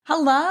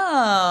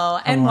Hello,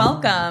 and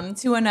welcome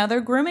to another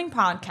grooming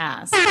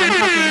podcast. I'm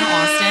Kathleen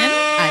Austin.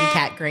 I'm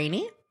Kat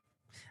Graney.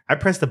 I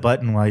pressed the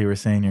button while you were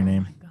saying your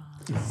name.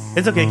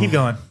 It's okay. Keep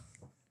going.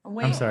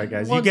 Wait, I'm sorry,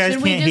 guys. well, You guys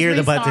should we can't just hear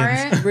the restart?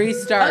 buttons.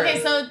 Restart. Okay,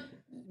 so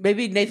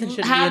Maybe Nathan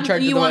shouldn't be in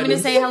charge of you the want me to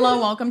buttons. say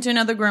hello, welcome to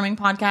another grooming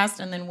podcast,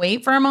 and then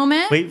wait for a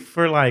moment? Wait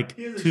for like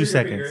 2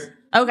 seconds.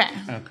 Okay.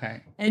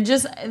 Okay. And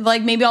just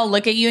like maybe I'll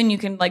look at you and you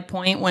can like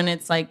point when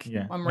it's like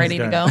Yeah, I'm ready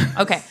to let's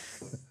go. Okay.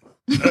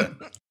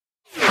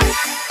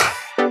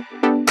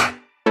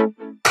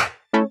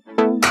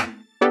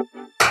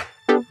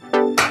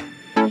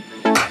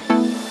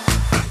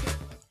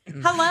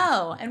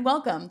 Hello and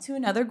welcome to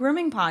another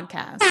grooming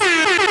podcast.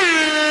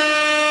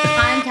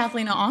 I'm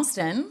Kathleen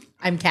Austin.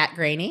 I'm Kat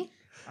Graney.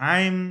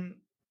 I'm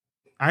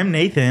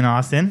Nathan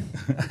Austin.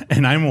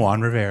 And I'm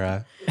Juan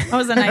Rivera. That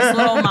was a nice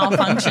little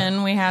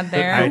malfunction we had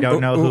there. I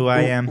don't know who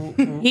I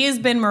am. He has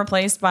been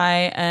replaced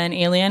by an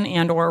alien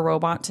and or a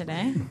robot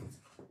today.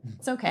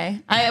 It's okay.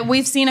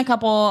 We've seen a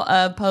couple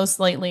of posts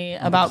lately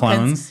about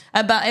clones?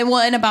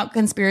 about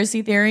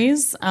conspiracy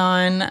theories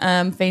on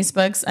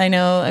Facebooks. I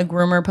know a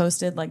groomer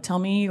posted like, "Tell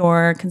me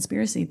your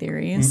conspiracy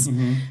theories,"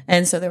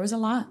 and so there was a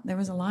lot. There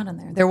was a lot in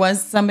there. There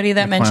was somebody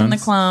that mentioned the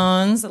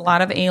clones. A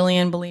lot of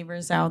alien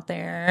believers out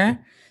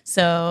there.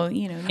 So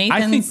Nathan's.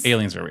 I think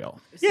aliens are real.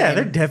 Yeah,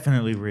 they're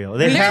definitely real.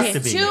 They have to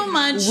There's be. too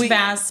much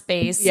vast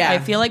space. Yeah. I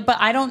feel like, but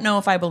I don't know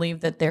if I believe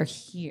that they're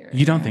here.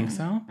 You don't think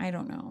so? I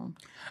don't know.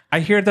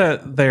 I hear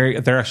that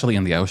they're actually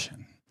in the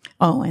ocean.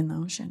 Oh, in the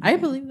ocean. I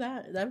believe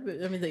that.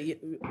 The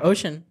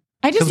ocean.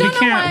 I just Because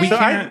don't know why. we So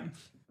can't.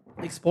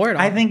 Explore it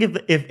all. I think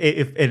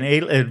if an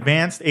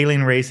advanced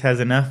alien race has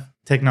enough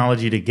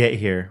technology to get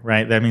here,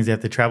 right? That means they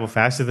have to travel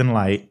faster than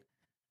light.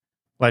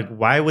 Like,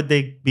 why would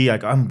they be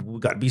like, we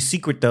got to be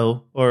secret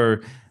though,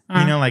 or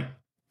like.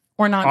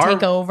 or not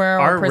take over or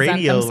our present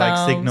radio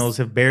themselves. signals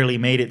have barely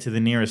made it to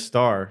the nearest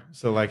star.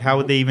 So like, how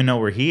would they even know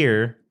we're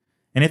here?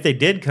 And if they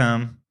did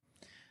come,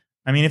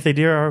 I mean, if they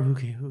did,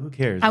 who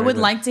cares? I right? would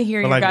But- like to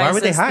hear but, your like, why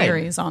would they guys' hide?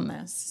 theories on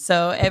this.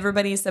 So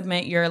everybody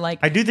submit your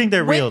I do think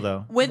they're real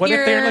though. With What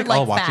your, if they're like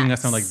all facts. watching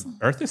us and like,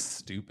 Earth is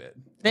stupid?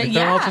 That- Like,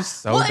 they're all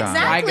just so well, dumb.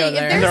 exactly. I go If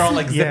there. there's- And they're all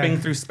like Yeah. zipping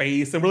through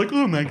space, and we're like,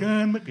 oh my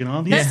god, look at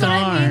all these That's what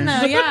stars. I mean,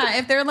 though. Yeah,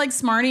 if they're like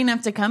smart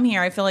enough to come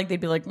here, I feel like they'd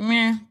be like,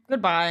 meh,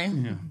 goodbye.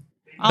 Yeah.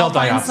 I'll They'll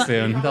die find off some-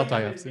 soon. They'll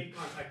die off soon.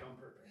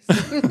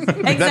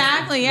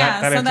 Exactly.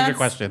 Yeah. That so answers your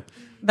question.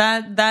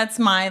 That's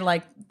my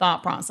like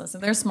thought process.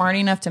 If they're smart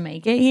enough to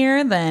make it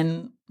here,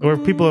 then Or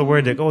if people are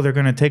worried like, they're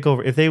going to take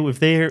over. If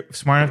they're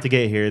smart enough to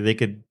get here, they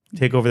could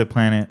take over the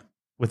planet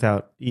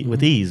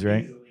with ease,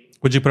 right?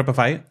 Would you put up a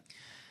fight?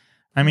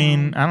 I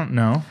mean, I don't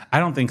know. I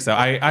don't think so.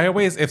 I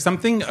always, if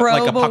something like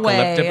Probe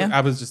apocalyptic, away.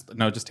 I was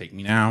just take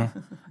me now.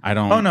 I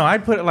don't. Oh no,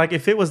 I'd put it like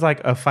if it was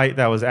like a fight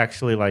that was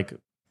actually like,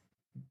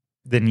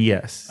 then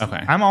yes.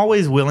 Okay. I'm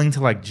always willing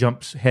to like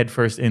jump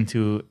headfirst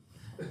into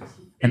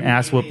an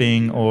ass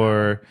whooping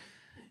or,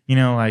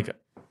 like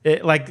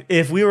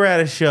if we were at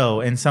a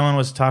show and someone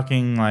was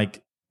talking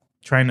like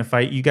trying to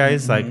fight you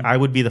guys, like I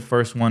would be the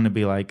first one to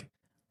be like,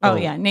 oh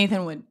yeah,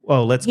 Nathan would.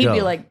 oh, let's He'd go.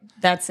 be like,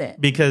 that's it.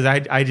 Because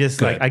I just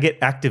Good. like I get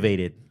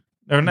activated.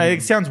 Or no,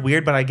 it sounds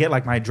weird, but I get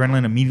like my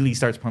adrenaline immediately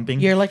starts pumping.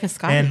 You're like a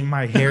Scotty. and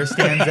my hair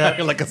stands up.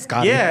 You're like a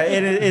Scotty. Yeah,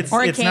 it's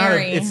Or a it's not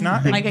Carrie. it's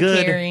not a Like a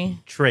good Carrie.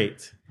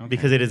 trait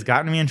because it has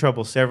gotten me in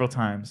trouble several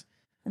times.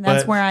 And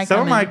that's But where I some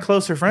come of my in.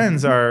 closer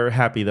friends are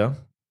happy though,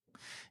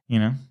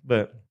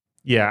 But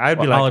yeah, I'd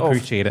be I'll like,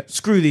 appreciate it.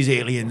 Screw these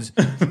aliens.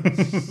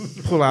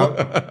 Pull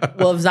out.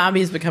 Well, if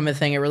zombies become a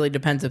thing, it really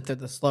depends if they're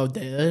the slow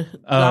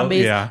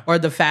zombies yeah. or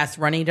the fast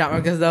running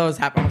zombies. Because those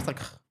happen. I was like,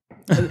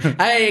 that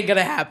ain't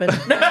gonna happen.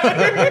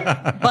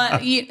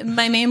 But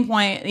my main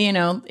point,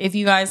 if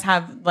you guys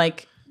have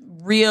like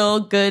real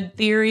good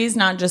theories,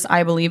 not just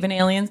I believe in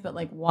aliens, but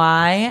like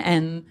why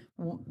and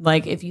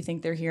like if you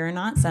think they're here or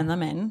not, send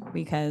them in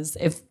because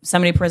if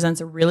somebody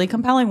presents a really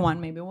compelling one,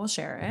 maybe we'll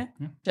share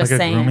it. Just Like a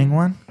saying. grooming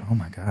one? Oh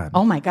my god.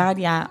 Oh my god,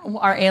 yeah.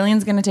 Are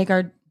aliens going to take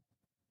our?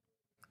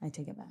 I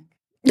take it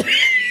back.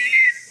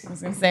 I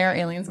was going to say, are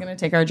aliens going to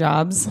take our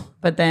jobs?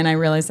 But then I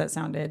realized that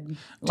sounded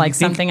like think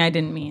something I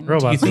didn't mean. Do you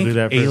Robots will think do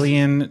that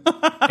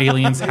first.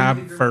 aliens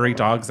have furry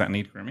dogs that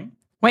need grooming?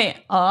 Wait.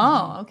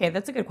 Oh, okay.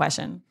 That's a good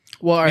question.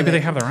 Well, are Maybe they, they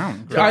have their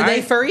own. Are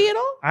they furry at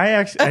all?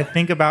 I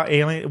think about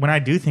aliens when I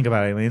do think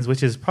about aliens,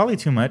 which is probably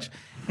too much.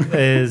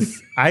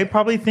 Is I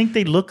probably think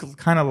they look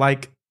kind of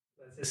like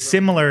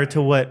similar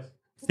to what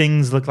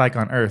things look like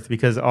on Earth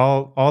because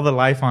all the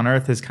life on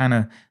Earth is kind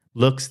of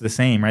looks the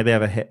same, right? They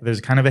have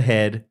there's kind of a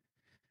head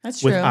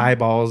That's true. with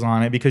eyeballs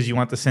on it because you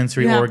want the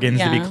sensory Yeah, organs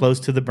to be yeah. close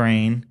to the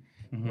brain,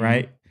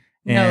 right?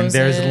 And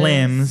there's Noses.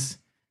 limbs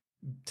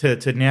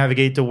to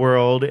navigate the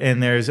world,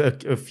 and there's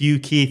a few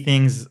key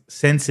things,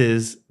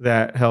 senses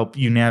that help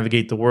you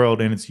navigate the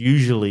world, and it's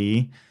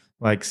usually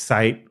like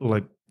sight,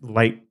 like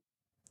light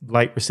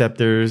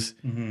receptors,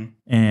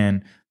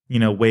 and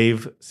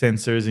wave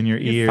sensors in your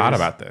You ears. thought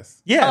about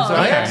this. Yeah, Oh, so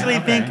I yeah. actually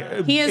Okay.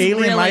 think He has alien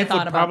really life thought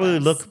would about probably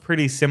this. look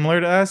pretty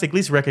similar to us, at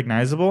least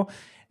recognizable.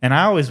 And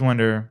I always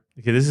wonder,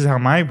 okay, this is how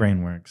my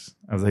brain works.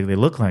 I was like, they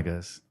look like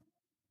us.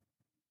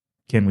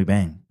 can we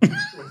bang? Good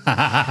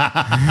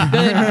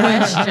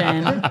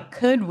question.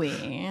 Could we?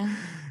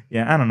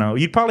 Yeah, I don't know.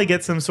 You'd probably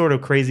get some sort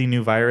of crazy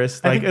new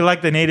virus,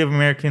 like the Native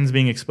Americans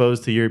being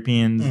exposed to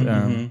Europeans.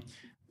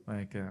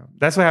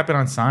 That's what happened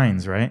on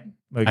Signs, right?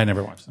 Like, I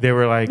never watched that. They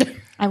were like,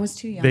 I was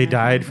too young. they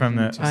died from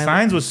the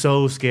Signs was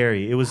so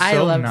scary. It was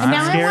so loved not Signs.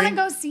 Now I scary. want to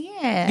go see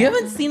it. You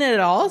haven't seen it at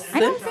all? I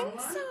don't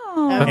think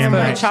so. M.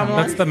 Night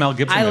That's the Mel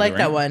Gibson I movie, like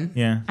that right? one.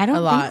 Yeah, I don't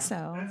a lot. think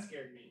so.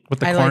 With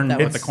the I like corn, that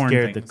with one. the corn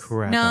scared the things.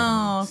 crap. No, out of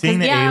me. 'cause, Seeing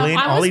the yeah, alien,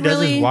 I all was he does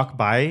really- is walk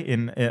by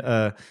in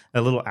a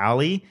little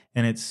alley,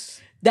 and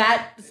it's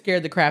That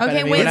scared the crap out Okay,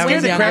 of me. wait, when I when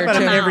was did scared the younger, crap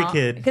out of too. every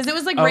kid. Because it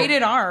was like Oh.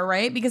 rated R,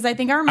 right? Because I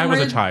think I I remember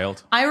was a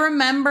child. I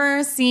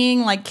remember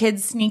seeing like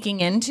kids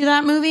sneaking into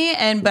that movie,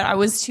 but I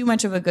was too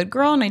much of a good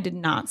girl, and I did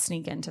not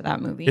sneak into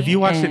that movie. If you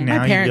watched it And- now,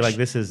 My you'd be parents, like,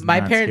 "This is." my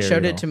not parents scary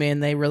showed at it all. to me,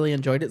 and they really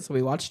enjoyed it, so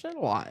we watched it a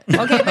lot.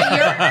 Okay,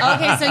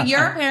 but so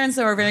your parents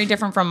are very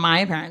different from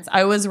my parents.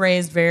 I was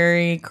raised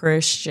very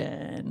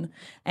Christian.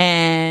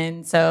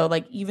 And so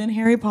like even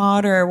Harry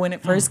Potter when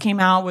it first came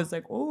out was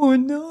like, oh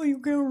no, you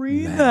can't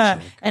read that.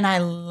 And I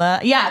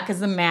love because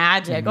the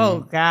magic.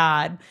 Oh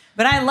God.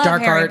 But I love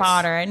Dark Harry arts.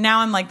 Potter. And now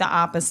I'm like the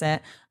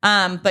opposite.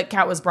 But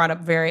Kat was brought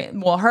up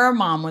her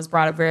mom was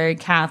brought up very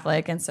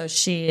Catholic. And so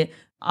she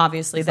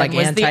obviously then like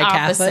was the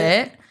anti-Catholic?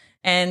 opposite.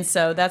 And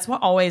so that's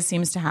what always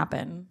seems to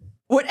happen.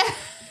 What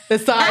The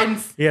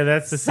signs. Yeah,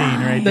 that's the scene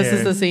right This there.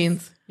 is the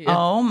scenes. Yeah.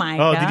 Oh my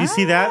Oh, God. did you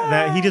see that?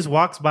 That he just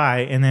walks by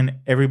and then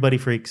everybody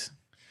freaks.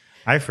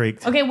 I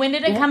freaked. Okay, when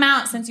did it come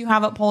out? Since you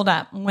have it pulled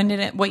up,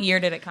 what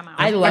year did it come out?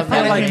 I love I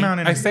feel that. like movie. came out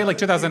in- I say like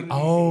 2000.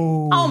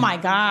 Oh my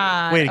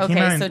God! Wait, it okay,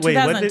 came out in so wait,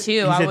 what did- 2002.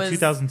 You I said was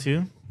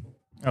 2002.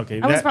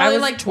 Okay, I was that- probably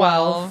was like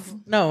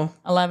 12, No.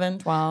 11,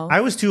 12.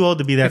 I was too old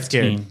to be that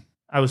 15. scared.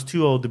 I was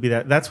too old to be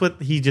that. That's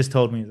what he just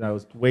told me. Is I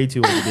was way too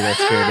old to be that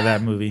scared of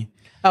that movie.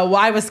 Oh, well,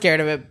 I was scared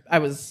of it. I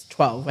was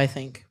 12, I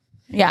think.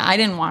 Yeah, I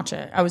didn't watch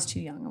it. I was too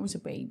young. I was a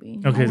baby.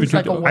 Okay, I was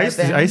like a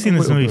I seen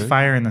this movie Okay.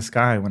 Fire in the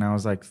Sky when I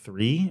was like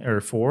 3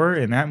 or 4.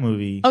 In that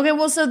movie, Okay,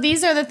 well, so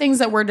these are the things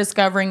that we're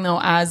discovering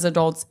though as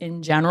adults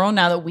in general.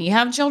 Now that we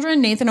have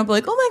children, Nathan will be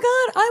like, "Oh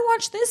my God, I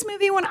watched this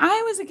movie when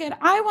I was a kid.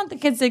 I want the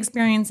kids to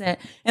experience it."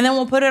 And then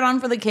we'll put it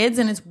on for the kids,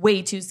 and it's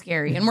way too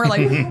scary. And we're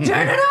like, "Turn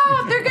it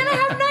off! They're gonna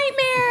have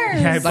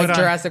nightmares." I It's like put on-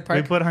 Jurassic Park.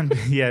 We put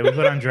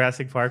on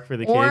Jurassic Park for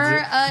the kids, Or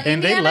and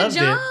Indiana they loved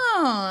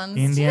Jones. it.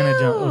 Indiana too.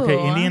 Jones.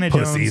 Okay, Indiana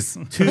Pussies.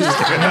 Jones 2.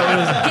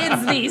 No,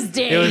 Kids these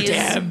it was,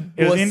 days.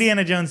 it was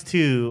Indiana Jones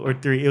 2 or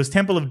 3. It was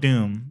Temple of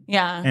Doom.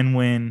 Yeah. And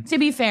when To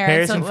be fair,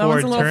 Harrison that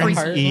one's Ford a little turns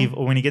freaky.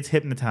 evil, when he gets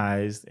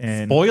hypnotized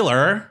and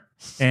Spoiler.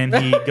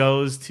 he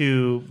goes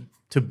to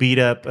beat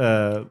up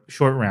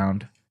Short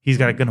Round, he's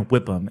gonna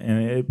whip him,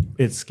 and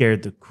it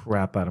scared the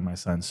crap out of my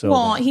son. So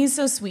Well, bad. he's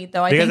so sweet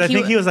though. Because I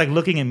think he was like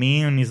looking at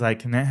me and he's like,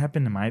 "Can that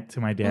happen to my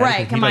dad? right.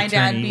 Could Can he, my like,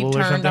 turn dad be evil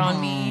or turned something?"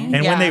 on me?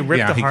 And when they rip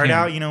Yeah, the he heart can.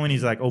 out, you know, when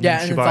he's like, "Oh,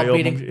 Yeah, and it's all Shibai,"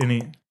 bleeding.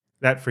 and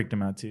that freaked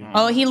him out too.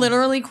 Oh, he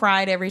literally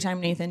cried every time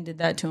Nathan did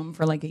that to him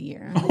for like a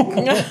year.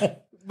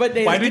 But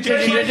Why did you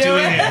keep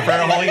doing it for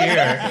a whole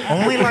year?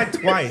 Only like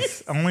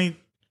twice, only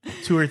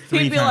 2 or 3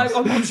 He'd be times. like,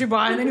 "Oh, come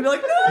Shibai," and then he'd be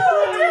like,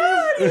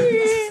 "No,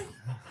 Daddy."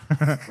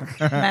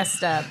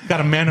 Messed up.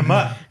 Gotta man him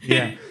up.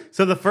 Yeah.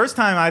 So the first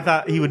time I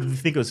thought he would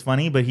think it was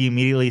funny, but he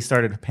immediately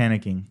started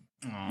panicking.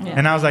 Yeah.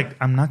 And I was like,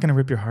 "I'm not going to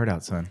rip your heart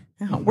out, son."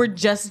 We're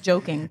just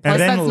joking. Plus,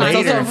 And then that's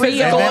later, not and so real.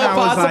 then I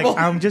was Impossible.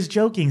 like, "I'm just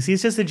joking. See,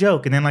 it's just a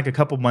joke." And then like a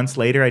couple months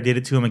later, I did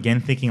it to him again,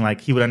 thinking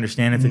like he would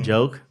understand it's a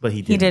joke, but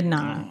he didn't. He did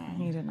not.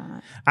 He did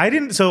not. I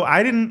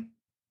didn't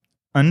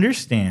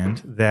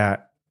understand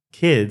that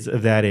kids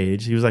of that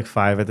age, he was like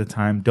 5 at the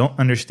time, don't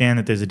understand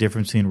that there's a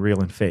difference between real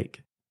and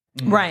fake.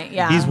 Right.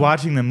 Yeah. He's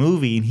watching the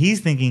movie and he's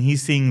thinking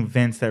he's seeing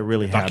events that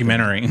really happen.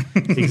 Documentary.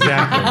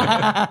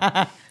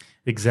 Exactly.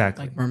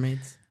 Exactly. Like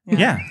mermaids.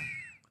 Yeah.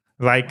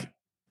 Like,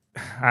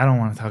 I don't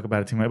want to talk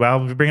about it too much, but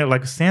I'll bring it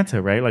like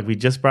Santa, right? Like we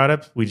just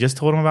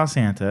told him about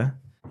Santa.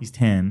 He's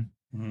 10.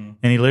 And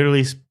he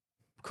literally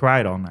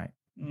cried all night.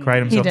 Cried He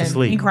himself did. to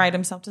sleep. He cried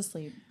himself to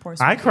sleep. Poor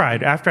I sweet cried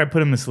baby. after I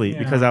put him to sleep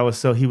because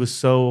he was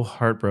so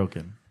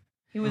heartbroken.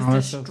 He was Oh,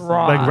 that's so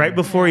distraught. Like right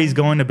before he's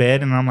going to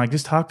bed, and I'm like,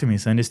 just talk to me,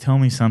 son. Just tell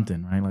me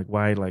something, right? Like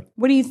why? Like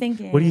What are you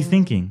thinking? what are you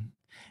thinking?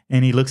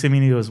 And he looks at me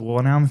and he goes,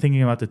 "Well, now I'm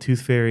thinking about the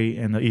Tooth Fairy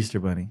and the Easter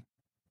Bunny."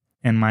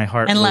 And my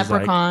heart And was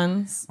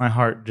leprechauns. like, my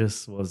heart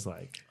just was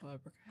like,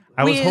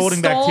 I was We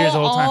holding back tears the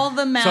whole time. all the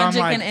So I'm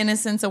magic like- and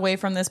innocence away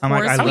from this I'm poor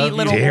like, I sweet love you.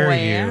 little Dare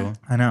boy. you.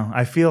 I know.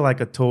 I feel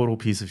like a total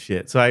piece of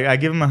shit. So I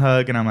give him a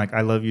hug and I'm like,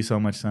 "I love you so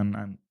much,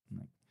 son."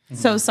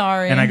 So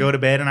sorry. And I go to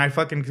bed and I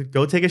fucking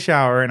go take a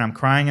shower and I'm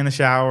crying in the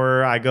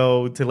shower. I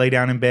go to lay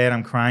down in bed.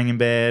 I'm crying in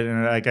bed.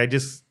 And like, I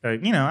just, I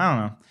don't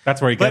know.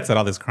 That's where he But- gets at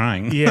all this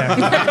crying. Yeah.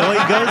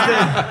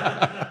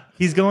 Well,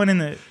 he's going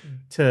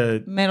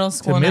to middle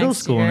school. middle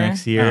school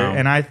next year. Oh.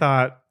 And I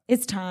thought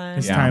It's time.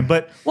 it's Yeah. time.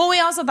 But Well, we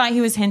also thought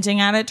he was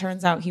hinting at it.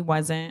 Turns out he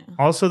wasn't.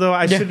 also though,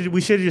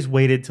 we should have just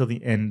waited till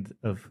the end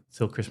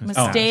till Christmas.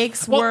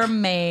 Mistakes were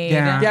made.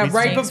 Yeah. Yeah, Mistakes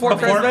right before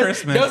Before Christmas.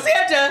 Christmas. No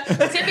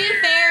Santa. To be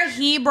fair,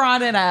 he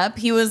brought it up.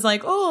 He was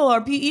like, "Oh,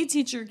 our PE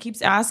teacher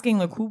keeps asking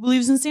like who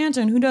believes in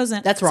Santa and who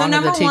doesn't." That's wrong So of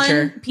number the teacher.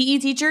 one, PE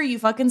teacher, you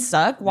fucking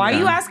suck. Why are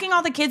you asking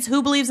all the kids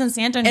who believes in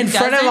Santa and In who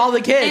front of doesn't? all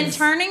the kids. And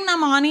turning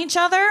them on each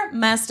other,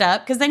 messed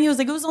up. Because then he was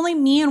like, "It was only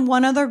me and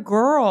one other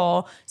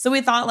girl." So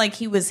we thought like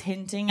he was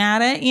hinting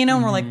at it, you know.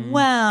 And we're like,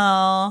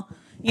 "Well,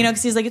 you know,"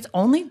 because he's like, "It's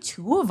only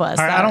two of us."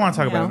 All right, I don't want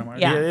to talk about it anymore.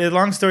 Yeah,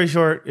 Long story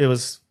short, it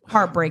was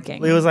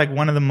heartbreaking. like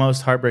one of the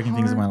most heartbreaking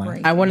things in my life.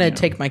 Heartbreaking. I want to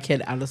take my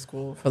kid out of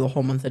school for the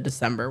whole month of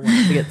December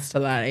when she gets to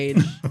that age.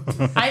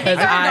 I think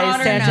our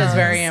daughter Santa's knows.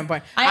 very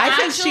important. I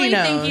think actually she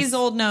knows. think he's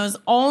old knows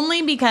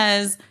only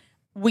because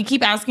we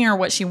keep asking her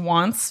what she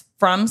wants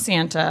from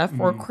Santa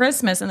for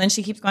Christmas, and then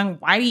she keeps going,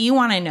 "Why do you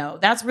want to know?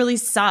 That's really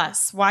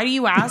sus. Why are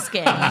you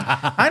asking?"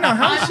 I know.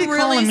 How is I'm she really-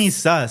 calling me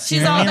sus? You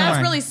She's know what all, I mean? "That's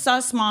Like, really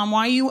sus, Mom.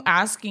 Why are you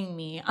asking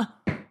me?"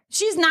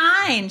 She's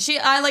 9.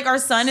 Our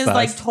son is Sus.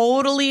 like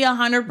totally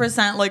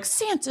 100% like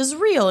Santa's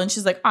real, and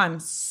she's like, "I'm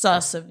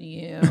sus of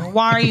you.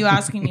 Why are you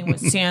asking me what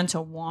Santa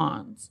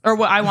wants or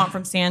what I want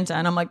from Santa?"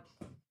 And I'm like,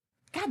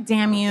 "God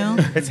damn you,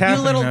 It's you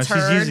happening. little though. turd."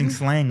 She's using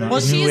slang, Well,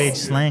 new she's- age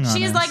slang on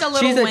She's us. like a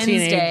little She's a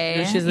Wednesday.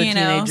 teenager. She's a you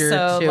know? teenager,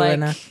 so too, like,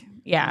 in a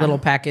yeah, little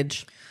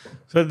package.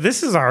 So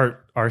this is our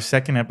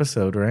second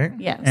episode, right?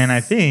 Yes. And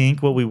I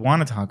think what we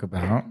want to talk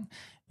about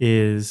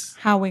is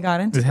how we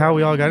got into how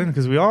we all got in,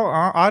 because we all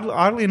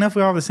oddly enough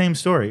we all have the same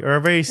story or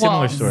a very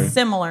similar story.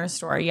 Similar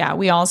story. Yeah,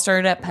 we all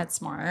started at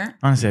PetSmart.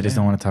 Honestly, I just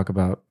don't want to talk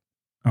about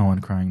Owen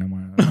crying no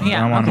more. I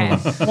Yeah. want to Okay.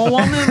 move on. Well,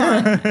 we'll move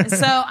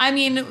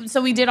on.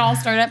 So we did all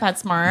start at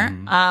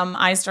PetSmart.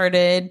 I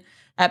started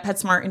at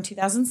PetSmart in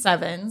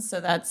 2007.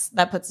 So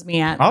that puts me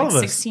at All like of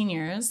us. 16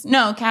 years.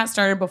 No, Kat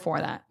started before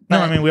that. No,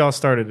 But- I mean we all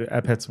started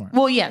at PetSmart.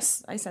 well,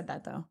 yes, I said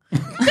that though.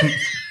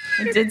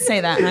 I did say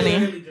that,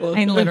 honey.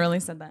 I literally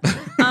said that.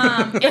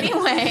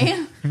 Anyway,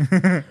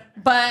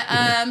 but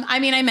I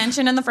mean, I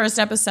mentioned in the first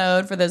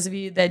episode, for those of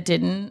you that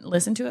didn't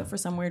listen to it for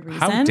some weird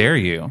reason, How dare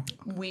you?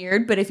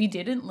 weird, but if you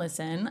didn't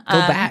listen,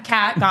 back.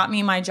 Kat got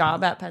me my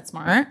job at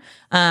PetSmart.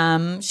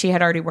 She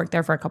had already worked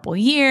there for a couple of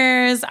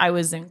years. I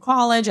was in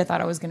college. I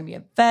thought I was going to be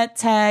a vet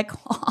tech.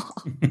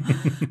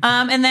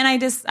 And then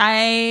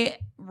I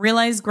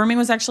realized grooming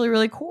was actually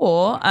really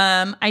cool.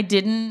 I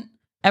didn't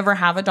ever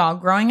have a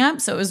dog growing up,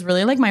 so it was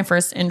really like my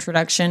first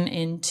introduction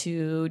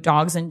into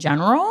dogs in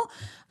general.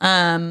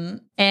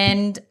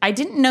 And I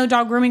didn't know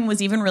dog grooming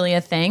was even really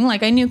a thing.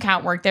 Like I knew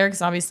Kat worked there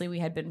because obviously we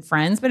had been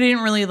friends, but I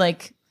didn't really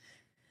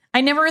I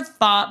never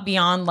thought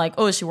beyond like,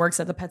 oh, she works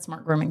at the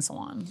PetSmart grooming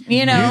salon.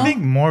 You know, Do you think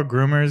more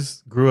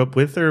groomers grew up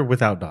with or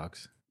without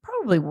dogs?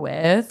 probably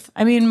with.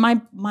 I mean,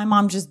 my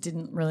mom just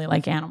didn't really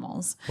like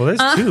animals. Well,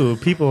 there's three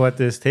people at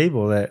this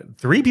table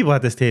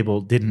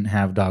didn't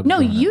have dogs. No,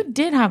 growing up. you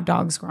did have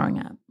dogs growing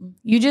up.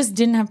 You just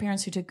didn't have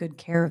parents who took good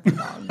care of the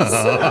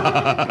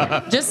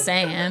dogs. Just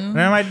saying.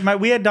 And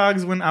we had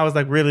dogs when I was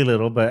like really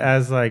little, but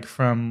as like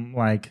from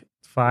like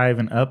 5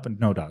 and up,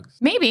 no dogs.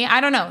 Maybe. I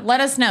don't know. Let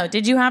us know.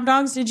 Did you have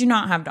dogs? Did you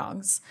not have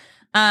dogs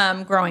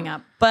growing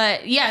up?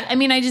 But yeah, I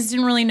mean, I just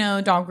didn't really know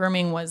dog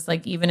grooming was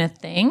like even a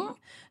thing.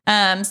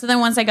 So then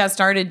once I got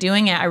started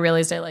doing it, I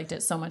realized I liked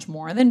it so much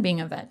more than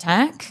being a vet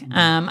tech.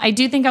 I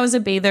do think I was a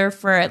bather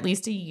for at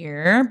least a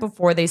year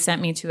before they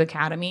sent me to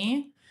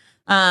Academy.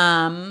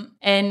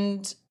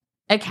 And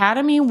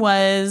Academy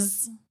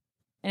was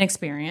an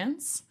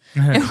experience.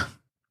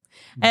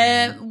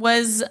 It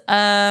was,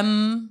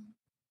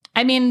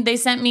 I mean, they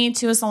sent me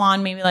to a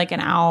salon maybe like an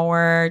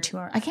hour, 2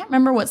 hours. I can't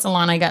remember what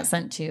salon I got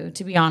sent to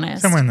be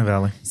honest. Somewhere in the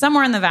valley.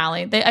 Somewhere in the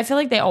valley. I feel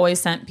like they always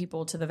sent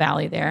people to the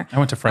valley there. I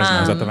went to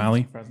Fresno. Is that the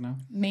Valley? Fresno?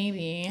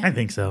 Maybe. I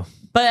think so.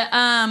 But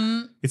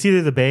It's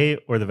either the Bay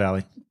or the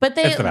Valley. But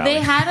It's the Valley.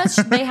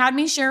 they had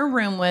me share a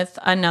room with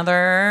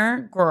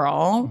another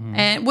girl,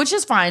 and which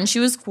is fine. She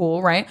was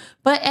cool, right?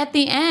 But at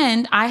the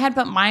end, I had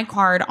put my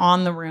card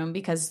on the room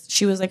because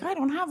she was like, "I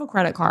don't have a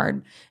credit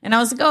card," and I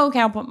was like, "Oh,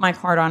 okay, I'll put my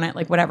card on it,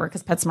 like whatever,"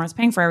 because PetSmart's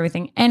paying for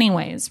everything,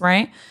 anyways,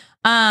 right?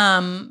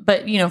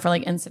 But you know, for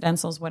like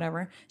incidentals,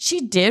 whatever. She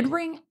did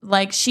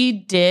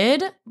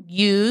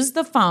use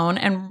the phone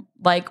and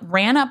like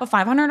ran up a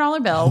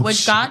 $500 bill,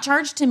 which got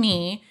charged to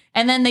me.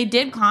 And then they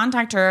did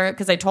contact her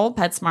because I told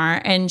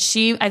PetSmart, and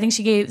I think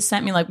she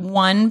sent me like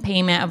one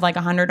payment of like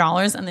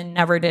 $100 and then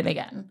never did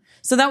again.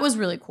 So that was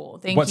really cool.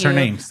 Thank you. What's her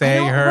name? Say I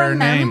don't her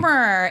name.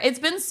 remember. It's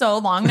been so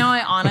long now.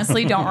 I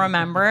honestly don't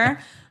remember.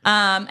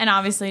 And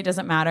obviously it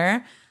doesn't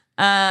matter.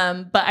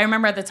 But I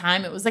remember at the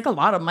time it was like a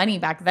lot of money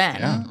back then,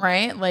 Yeah.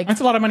 right? Like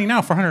That's a lot of money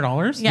now for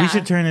 $100. Yeah. We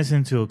should turn this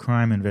into a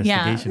crime yeah,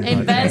 investigation. podcast.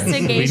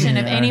 investigation.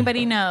 If Yeah.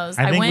 anybody knows,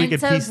 I I, think we went could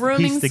to piece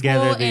grooming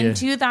together school in the-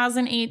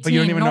 2018, But you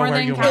don't even know where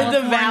Northern you were. California.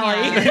 In the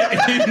valley.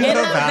 In the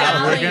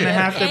valley. We're gonna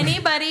have to-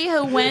 Anybody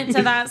who went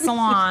to that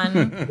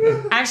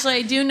salon, actually,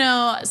 I do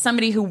know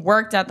somebody who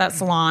worked at that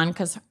salon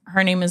because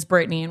her name is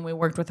Brittany, and we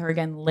worked with her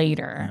again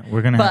later.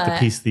 We're gonna have to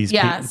piece these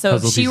Yeah, so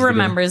puzzle she pieces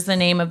remembers the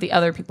name of the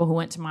other people who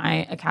went to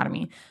my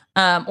academy,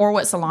 or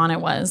what salon it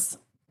was.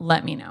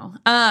 Let me know.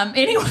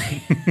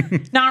 Anyway,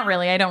 not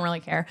really. I don't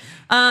really care.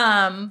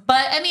 But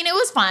I mean, it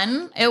was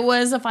fun. It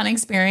was a fun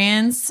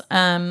experience.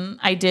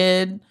 I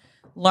did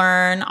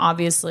learn,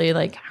 obviously,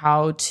 like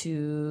how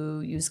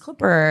to use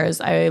clippers.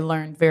 I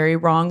learned very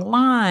wrong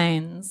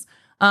lines.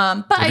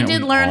 But I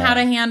did learn how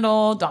to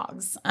handle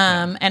dogs.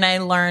 And I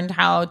learned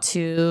how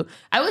to,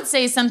 I would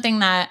say something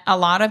that a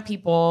lot of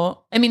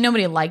people, I mean,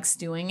 nobody likes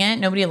doing it.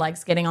 Nobody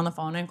likes getting on the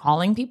phone and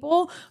calling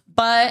people,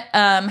 but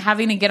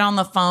having to get on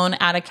the phone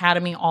at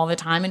Academy all the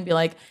time and be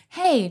like,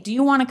 hey, do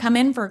you want to come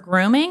in for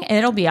grooming?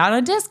 It'll be at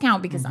a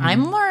discount because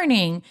I'm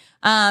learning.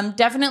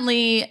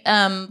 Definitely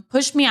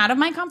pushed me out of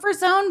my comfort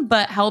zone,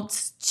 but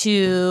helped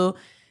to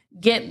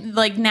get,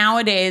 like,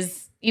 nowadays,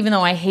 even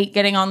though I hate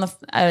getting on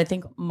I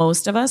think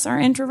most of us are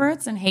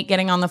introverts and hate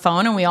getting on the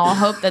phone, and we all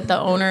hope that the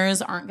owners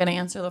aren't going to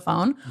answer the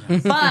phone.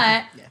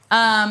 But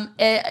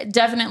it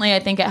definitely, I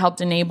think it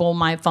helped enable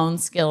my phone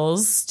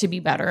skills to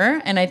be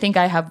better. And I think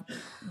I have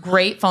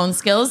great phone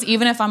skills,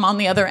 even if I'm on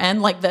the other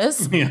end like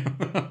this.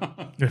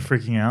 They're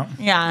freaking out.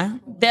 Yeah.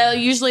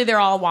 They're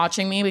all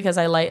watching me because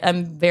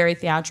I'm very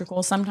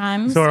theatrical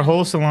sometimes. So our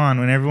whole salon,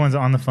 when everyone's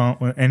on the phone,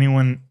 when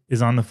anyone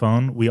is on the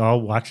phone, we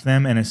all watch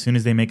them, and as soon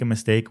as they make a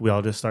mistake, we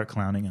all just start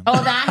clowning them.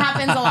 Oh, that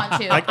happens a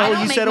lot too. Like,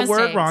 you said a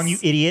word wrong, you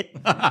idiot.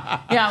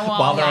 Yeah, well,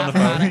 While they're on the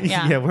phone.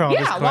 Yeah, we're all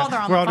while they're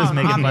on we're the all just phone,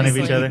 making fun of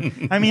each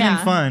obviously. other. I mean, in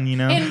fun, you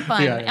know. In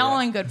fun, all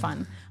in good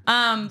fun.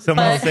 Someone will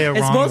but say a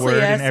It's wrong mostly word,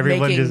 us and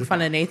everyone making just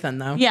fun of Nathan,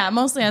 though. yeah,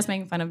 mostly us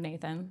making fun of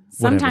Nathan.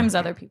 Sometimes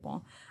other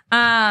people.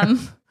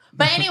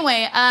 But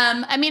anyway,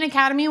 I mean,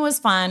 Academy was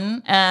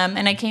fun,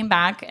 and I came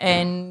back,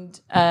 and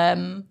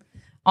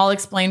I'll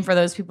explain for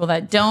those people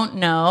that don't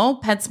know.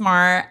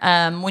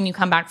 PetSmart, when you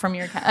come back from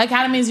your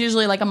Academy is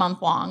usually like a month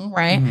long,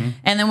 right?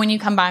 And then when you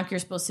come back, you're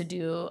supposed to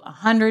do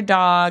 100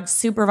 dogs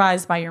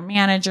supervised by your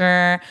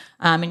manager,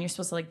 and you're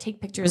supposed to like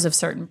take pictures of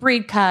certain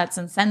breed cuts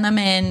and send them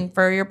in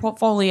for your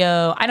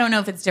portfolio. I don't know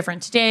if it's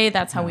different today.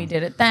 That's how we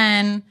did it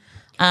then.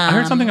 I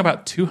heard something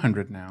about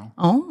 200 now.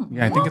 Oh,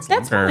 Yeah, I think it's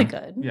that's longer. really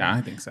good. Yeah,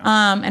 I think so.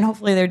 And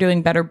hopefully they're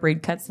doing better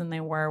breed cuts than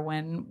they were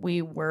when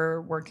we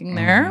were working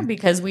there,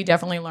 because we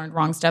definitely learned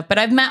wrong stuff. But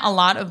I've met a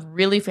lot of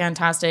really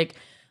fantastic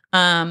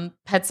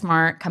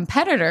PetSmart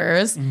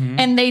competitors,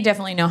 and they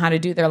definitely know how to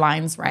do their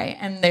lines right,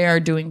 and they are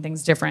doing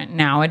things different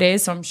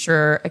nowadays. So I'm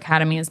sure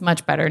Academy is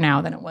much better now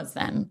than it was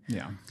then.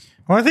 Yeah.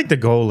 Well, I think the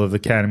goal of the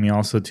Academy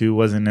also too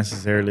wasn't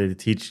necessarily to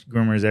teach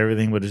groomers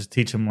everything, but just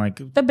teach them like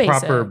The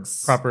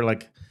basics. proper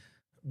like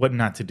what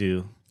not to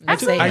do.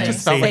 Absolutely. I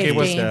just felt like it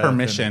was Safety.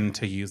 permission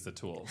to use the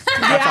tools.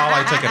 That's all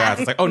I took it as.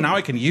 It's like, oh, now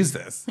I can use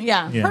this.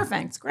 Yeah,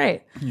 perfect.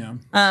 Great. Yeah.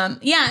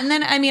 Yeah, and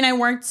then I mean,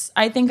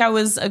 I think I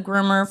was a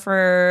groomer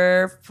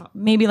for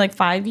maybe like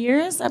 5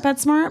 years at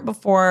PetSmart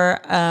before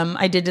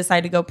I did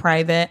decide to go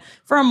private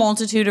for a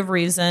multitude of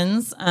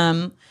reasons.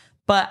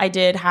 But I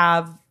did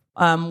have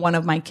one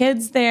of my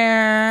kids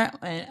there.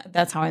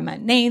 That's how I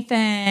met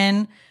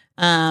Nathan.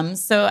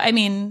 So I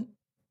mean,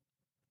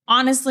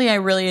 honestly, I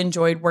really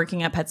enjoyed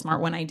working at PetSmart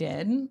when I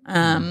did.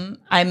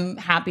 I'm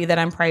happy that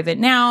I'm private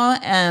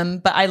now,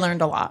 but I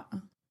learned a lot.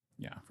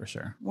 Yeah, for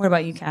sure. What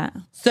about you, Kat?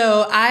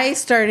 So I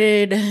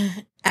started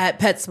at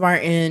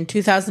PetSmart in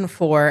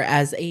 2004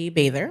 as a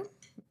bather.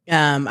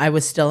 I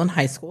was still in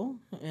high school,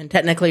 and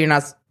technically you're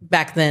not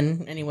back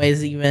then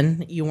anyways,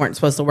 even you weren't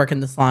supposed to work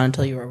in the salon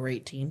until you were over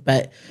 18,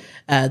 but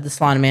the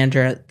salon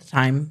manager at the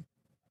time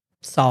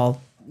saw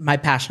my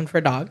passion for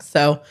dogs.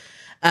 So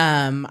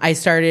I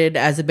started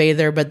as a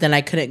bather, but then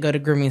I couldn't go to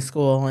grooming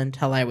school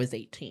until I was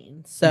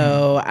 18.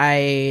 So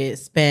I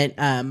spent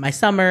my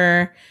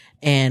summer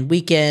and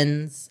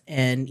weekends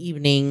and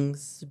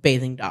evenings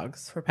bathing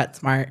dogs for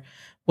PetSmart,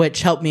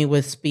 which helped me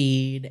with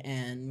speed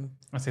and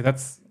I say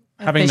that's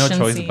having no choice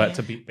Efficiency. but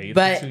to be bathed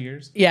But- for 2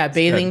 years. yeah,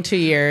 bathing good. 2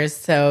 years.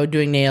 So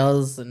doing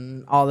nails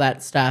and all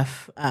that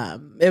stuff.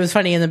 It was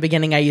funny in the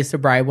beginning. I used to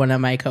bribe one of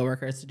my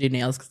coworkers to do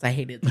nails because I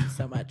hated them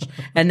so much.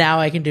 And now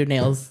I can do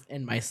nails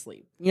in my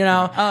sleep. You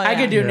know, I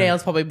could do Yeah.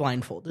 nails probably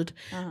blindfolded.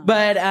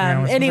 But Yeah,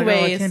 when someone's like,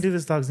 anyways, I can't do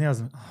this dog's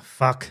nails. Oh,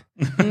 fuck.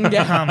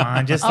 yeah. Come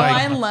on, just Oh, like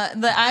I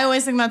love that. I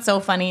always think that's so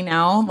funny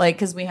now, like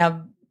because we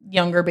have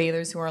younger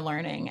bathers who are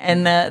learning,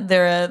 and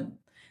they're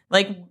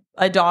like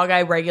a dog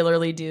I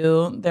regularly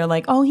do. They're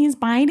like, "Oh, he's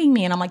biting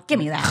me," and I'm like, "Give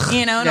me that,"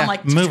 you know. And Yeah. I'm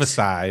like, Move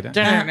aside. You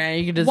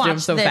can just do them "Watch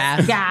so this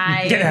fast.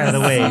 guy." get out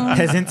of the way,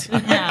 peasant.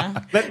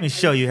 Yeah. Let me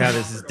show you how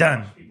this is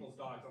done. People's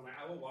dogs. I'm like,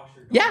 I will wash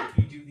your dog. Yeah.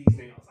 If you do these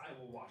nails, I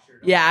will wash your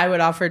dog. Yeah, I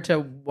would offer to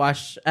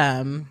wash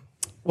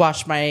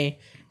my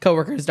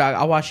coworker's dog.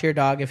 I'll wash your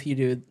dog if you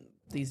do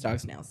these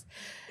dogs' nails.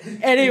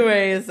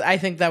 Anyways, I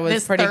think that was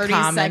This pretty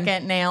 30-second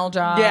common. nail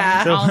job.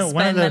 Yeah. So I'll one of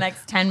spend the the-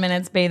 next 10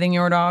 minutes bathing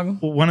your dog.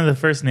 Well, one of the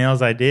first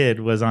nails I did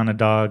was on a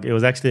dog. It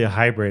was actually a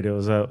hybrid. It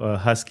was a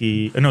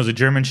husky. No, it was a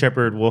German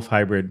Shepherd Wolf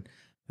hybrid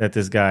that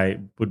this guy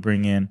would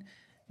bring in.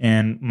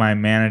 And my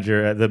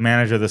manager, the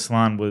manager of the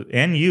salon, was,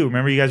 and you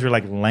remember, you guys were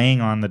like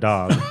laying on the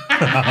dog,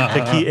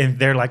 and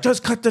they're like,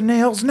 "Just cut the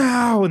nails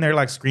now!" And they're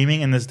like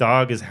screaming, and this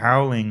dog is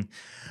howling,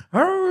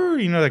 "Arr!"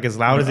 You know, like as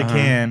loud as it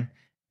can.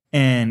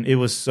 And it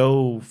was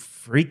so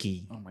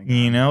freaky. Oh my God.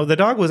 You know, the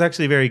dog was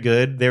actually very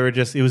good. They were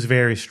just, it was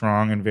very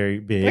strong and very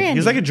big. He was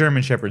Brandy. like a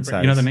German Shepherd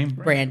size. You know the name?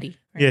 Brandy.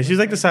 Yeah, she was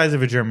like the size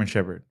of a German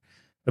Shepherd.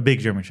 a big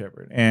German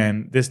Shepherd,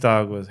 and this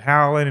dog was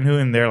howling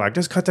and they're like,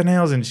 just cut the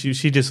nails, and she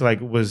just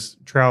like was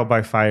trial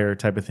by fire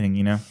type of thing,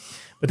 you know.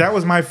 But that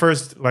was my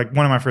first, like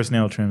one of my first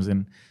nail trims,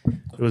 and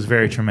it was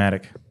very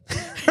traumatic.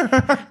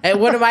 And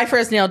one of my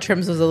first nail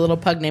trims was a little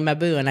pug named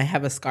Abu, and I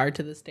have a scar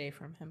to this day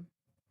from him.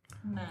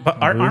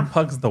 But aren't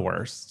pugs the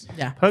worst?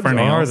 Yeah. Pugs For are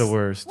nails? the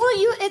worst. Well,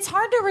 it's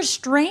hard to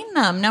restrain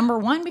them. Number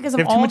one, because of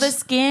They have too all much- the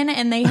skin,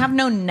 and they have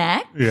no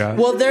neck. Yeah.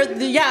 Well,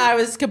 I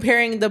was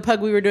comparing the pug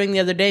we were doing the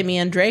other day, me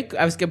and Drake.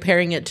 I was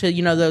comparing it to,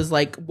 those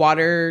like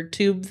water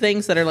tube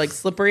things that are like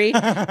slippery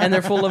and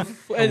they're full of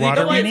water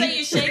The ones weenie? that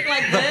you shake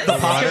like this.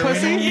 Pocket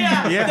pussy?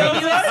 Yeah. Yeah.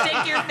 You would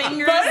stick your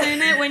fingers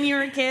in it when you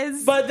were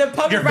kids. But the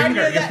pug Your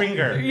reminded me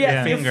finger, of your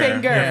that. finger. Yeah, your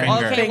finger. okay,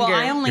 well, finger.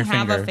 I only Your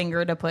have a finger.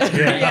 finger to put in.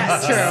 Yeah,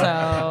 it's true.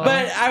 So.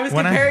 But I was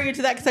When comparing it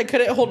to that because I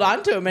couldn't hold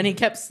on to him and he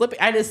kept slipping.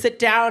 I had to sit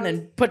down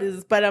and put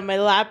his butt on my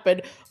lap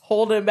and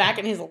hold him back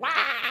and he's like, wah,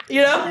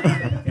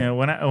 Yeah,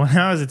 when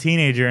I was a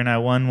teenager and I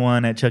won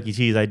one at Chuck E.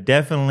 Cheese, I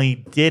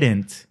definitely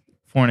didn't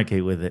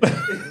fornicate with it.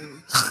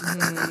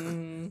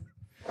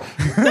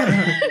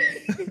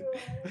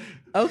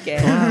 Okay.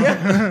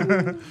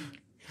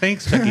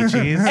 Thanks, Chuck E.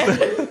 Cheese.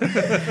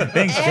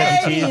 Thanks,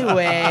 Chuck E. Cheese.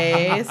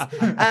 Anyways,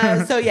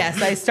 so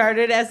yes, I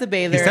started as a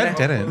bather. He said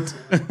didn't.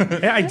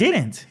 Yeah, I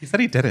didn't. He said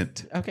he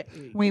didn't. Okay.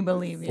 we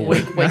believe you.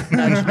 Wink, wink,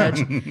 nudge,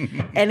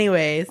 nudge.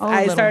 Anyways, Oh,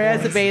 I little started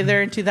as a boys.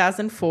 bather in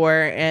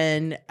 2004,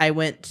 and I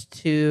went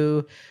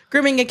to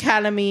Grooming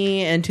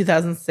Academy in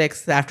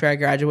 2006 after I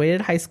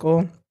graduated high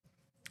school,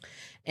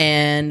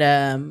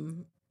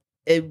 and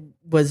it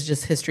was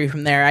just history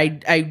from there.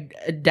 I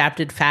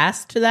adapted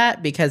fast to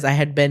that because I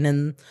had been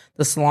in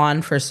the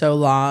salon for so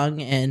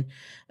long and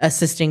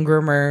assisting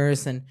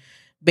groomers and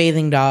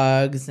bathing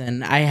dogs,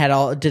 and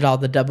I did all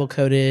the double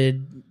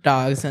coated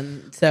dogs,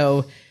 and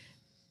so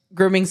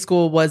grooming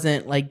school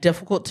wasn't like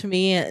difficult to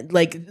me.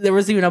 Like there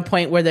was even a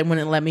point where they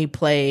wouldn't let me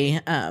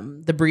play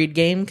the breed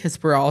game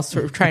because we're all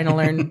sort of trying to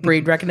learn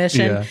breed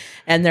recognition, Yeah.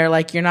 and they're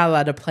like, you're not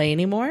allowed to play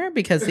anymore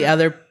because the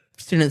other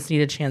students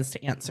need a chance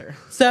to answer.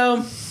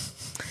 So,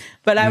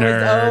 but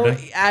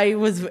Nerd. I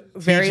was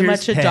very Teacher's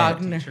much a pet.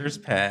 dog nerd. Teacher's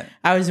pet.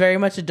 I was very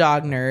much a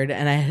dog nerd,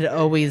 and I had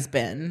always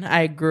been.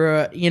 I grew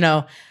up,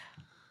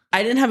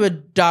 I didn't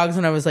have dogs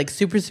when I was like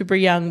super, super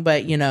young,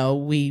 but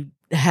I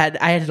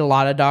had a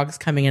lot of dogs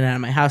coming in and out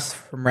of my house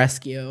from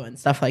rescue and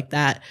stuff like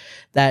that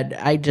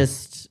I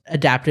just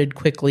adapted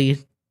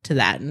quickly to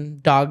that.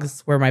 And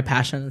dogs were my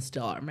passion and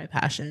still are my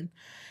passion.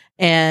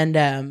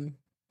 And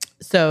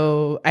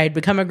so I had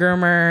become a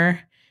groomer,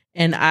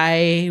 and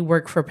I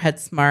worked for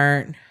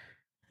PetSmart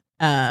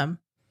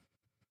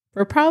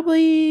for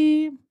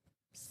probably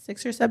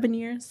 6 or 7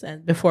 years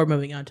and before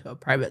moving on to a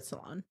private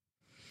salon.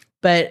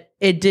 But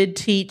it did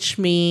teach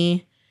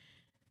me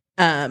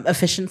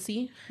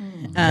efficiency,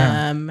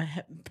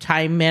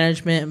 time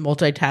management,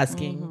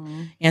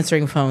 multitasking,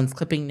 answering phones,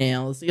 clipping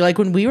nails. Like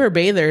when we were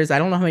bathers, I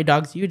don't know how many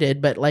dogs you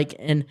did, but like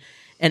in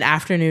an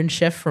afternoon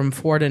shift from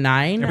 4 to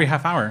 9. Every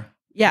half hour.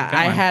 Yeah, Come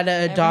I on. had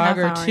a dog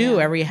or half hour, two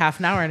yeah. every half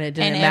an hour, and it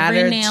didn't And matter.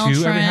 every nail Two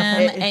trim, every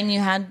half and you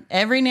had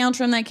every nail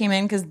trim that came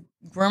in because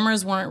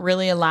groomers weren't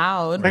really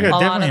allowed Like a lot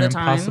definitely of the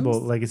times.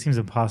 impossible. Like it seems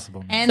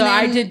impossible. And So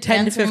I then did 10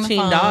 to answering the 15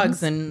 phones.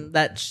 dogs in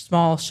that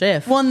small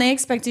shift. Well, and they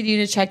expected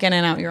you to check in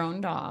and out your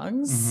own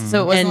dogs,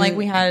 so it wasn't And- like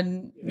we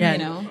had,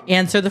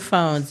 answer the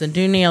phones and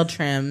do nail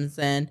trims,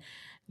 and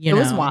It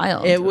was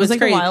wild. It It was was like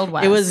the crazy. Wild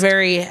West. It was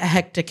very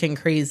hectic and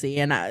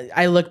crazy, and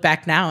I look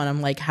back now and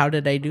I'm like, how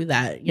did I do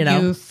that?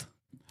 youth.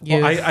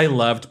 Well, I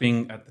loved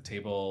being at the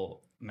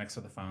table next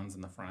to the phones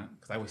in the front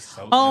because I was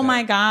so good Oh at my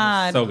it. I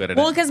god! was so good at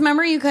Well, it. because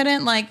remember you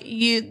couldn't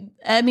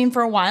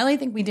for a while I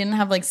think we didn't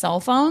have like cell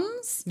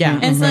phones. Yeah.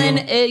 and so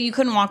then you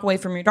couldn't walk away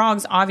from your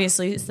dogs,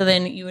 obviously. So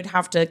then you would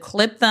have to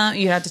clip them.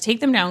 You had to take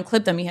them down,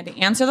 clip them. You had to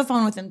answer the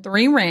phone within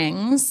 3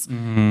 rings,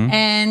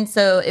 and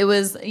so it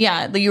was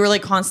you were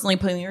like constantly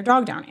putting your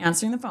dog down,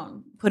 answering the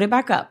phone, put it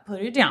back up, put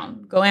it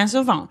down, go answer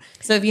the phone.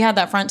 So if you had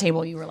that front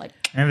table, you were like,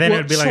 And then what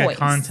it would be like choice? a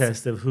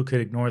contest of who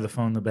could ignore the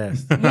phone the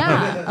best.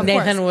 Yeah, of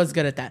Nathan course. was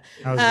good at that.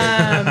 I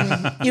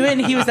was Even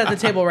he was at the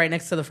table right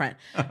next to the front.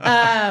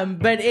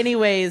 But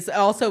anyways,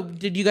 also,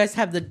 did you guys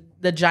have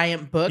the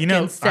giant book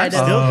instead I'm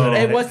of still good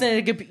at it it. wasn't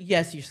a good?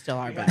 Yes, you still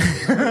are. But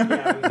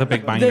the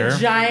big binder. the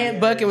giant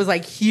book, it was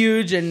like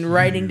huge, and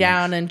writing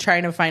down and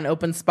trying to find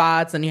open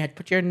spots, and you had to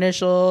put your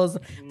initials.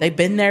 They've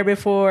been there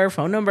before,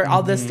 phone number,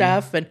 all this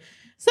stuff, and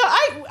so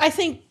I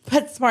think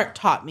PetSmart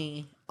taught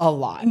me a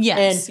lot.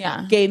 Yes, and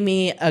yeah. gave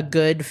me a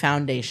good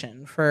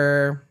foundation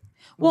for.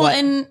 Well, what-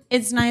 and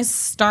it's nice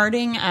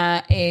starting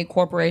at a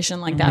corporation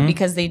like that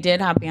because they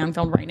did have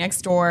Banfield right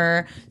next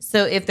door.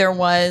 So if there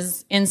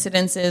was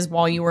incidences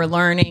while you were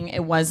learning,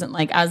 it wasn't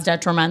like as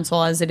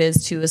detrimental as it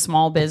is to a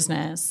small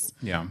business.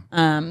 Yeah. So when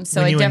I you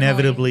definitely,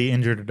 inevitably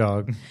injured a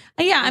dog.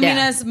 yeah, I mean,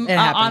 Yeah, as it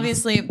happens.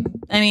 obviously,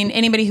 I mean,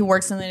 anybody who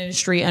works in the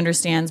industry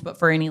understands. But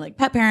for any like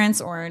pet parents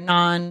or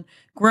non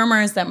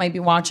groomers that might be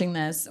watching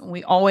this,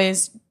 we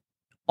always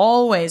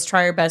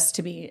try our best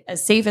to be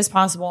as safe as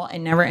possible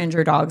and never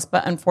injure dogs.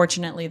 But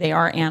unfortunately, they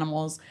are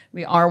animals.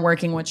 We are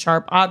working with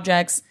sharp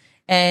objects.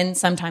 And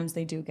sometimes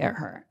they do get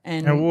hurt.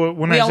 And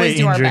when we I always say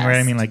do our injuring, right, I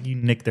best. mean like you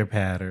nick their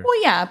pad or.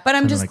 Well, yeah, but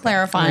I'm just like that.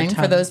 clarifying Or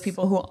for those tongues.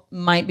 people who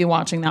might be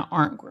watching that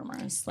aren't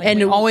groomers. Like, And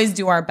we it- always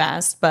do our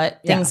best, but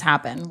Yeah. things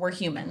happen. We're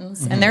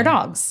humans, and they're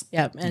dogs.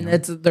 Yep, and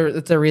it's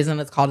the reason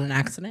it's called an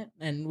accident,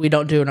 and we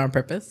don't do it on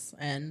purpose.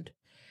 And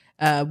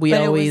we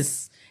But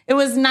always It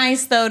was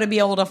nice though to be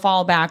able to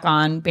fall back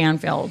on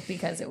Banfield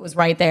because it was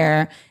right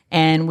there,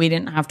 and we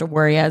didn't have to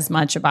worry as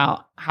much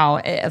about how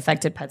it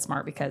affected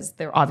PetSmart because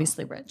they're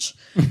obviously rich.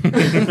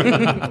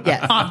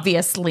 yes,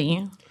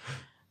 Obviously,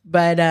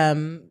 but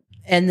and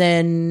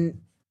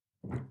then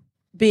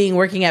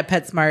working at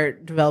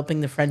PetSmart,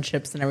 developing the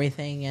friendships and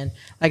everything, and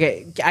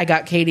like I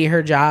got Katie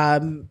her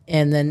job,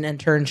 and then in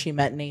turn she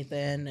met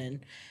Nathan, and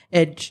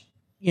it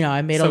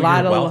I made So a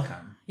lot you're of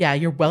welcome. yeah,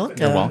 you're welcome.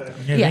 You're welcome.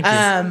 Yeah,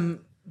 thank you.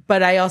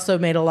 But I also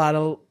made a lot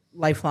of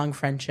lifelong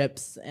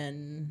friendships,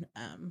 and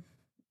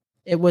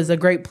it was a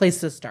great place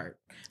to start.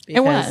 it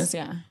was.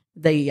 Yeah.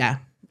 They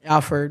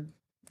offered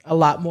a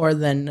lot more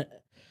than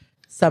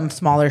some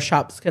smaller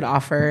shops could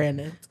offer,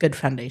 and it's good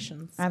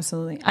foundations.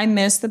 Absolutely. I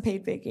miss the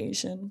paid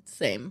vacation.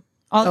 Same.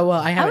 Oh well,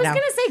 I have I was it now.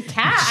 going to say,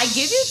 Kat, I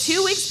give you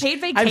 2 weeks paid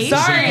vacation.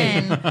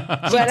 sorry.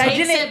 But I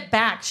takes didn't- it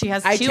back. She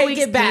has I 2 take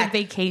weeks it back.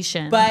 paid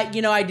vacation. But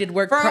I did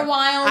work For a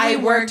while, I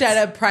we worked worked-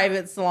 at a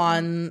private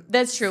salon.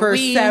 That's true. For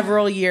We-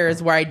 several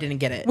years where I didn't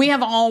get it. we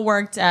have all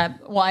worked at,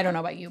 well, I don't know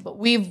about you, but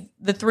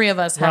the 3 of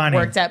us have Ronnie.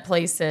 worked at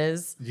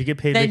places Did you get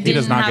paid that vacation? didn't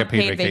does not have get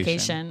paid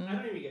vacation. I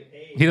don't even get paid.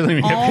 He doesn't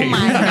even get Oh paid.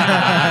 my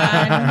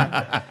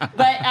God.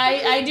 But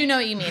I do know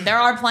what you mean. There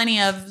are plenty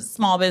of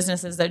small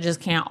businesses that just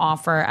can't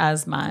offer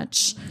as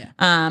much.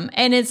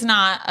 And it's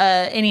not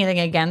anything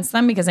against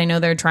them because I know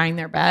they're trying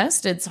their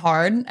best. It's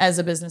hard as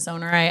a business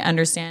owner. I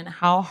understand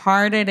how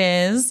hard it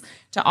is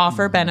to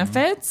offer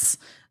benefits.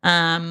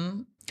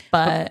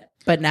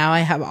 But now I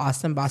have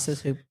awesome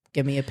bosses who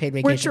give me a paid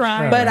vacation. we're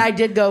trying. But I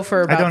did go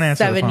for I don't about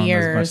answer the 7 phone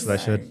years. as much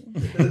as I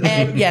should.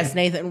 And yes,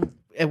 Nathan,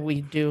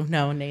 we do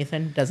know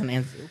Nathan doesn't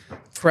answer.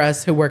 For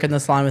us who work in the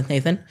salon with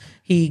Nathan,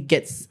 he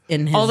gets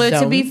in his Although to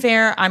zone. be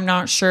fair, I'm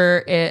not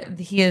sure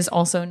he is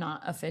also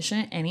not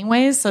efficient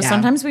anyways. So Yeah.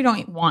 sometimes we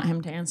don't want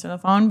him to answer the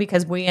phone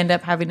because we end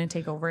up having to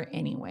take over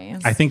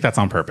anyways. I think that's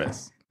on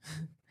purpose.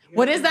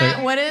 What is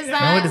that? What is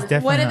that? it is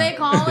definitely what do not. they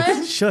call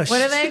it? Shush.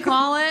 What do they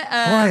call it?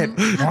 Quiet.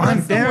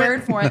 What's the Damn it.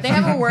 word for it? They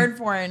have a word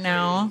for it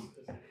now.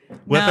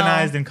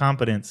 Weaponized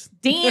incompetence.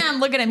 Damn,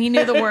 look at him. He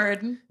knew the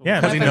word. Yeah,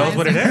 Because he knows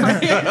what it is.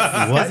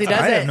 What? he does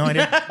I it. have no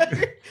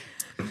idea.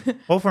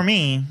 Well, for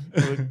me,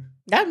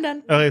 I'm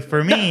done.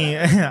 for me,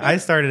 I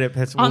started at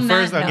Pets. Well, On that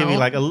first I'll give you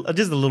note. like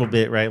just a little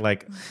bit, right?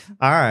 Like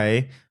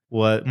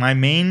my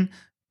main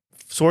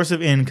source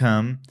of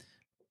income.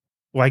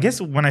 Well, I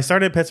guess when I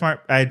started at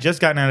PetSmart, I had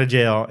just gotten out of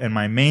jail, and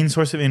my main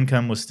source of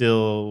income was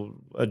still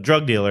a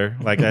drug dealer.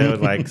 Like I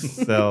would like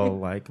sell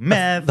like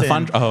meth. The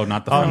fun. and- Oh,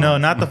 not the Oh fun. no,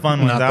 not the fun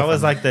ones. Not the I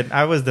was fun like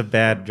I was the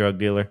bad drug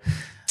dealer.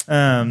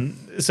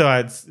 So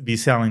I'd be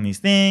selling these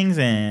things,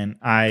 and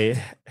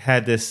I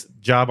had this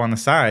job on the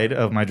side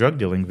of my drug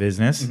dealing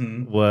business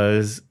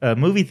was a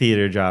movie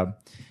theater job.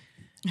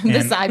 The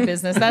And- side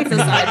business. That's the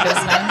side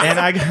business. And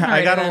I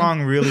got then.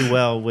 along really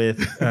well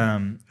with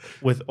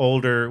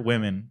older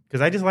women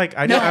because I just like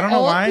I No, don't know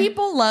old why.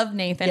 people love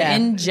Nathan Yeah.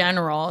 in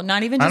general,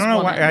 not even I just don't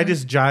know women. why. I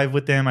just jive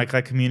with them. Like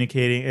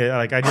communicating.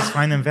 Like I just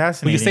find them Well,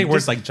 fascinating. you say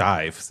words Just- like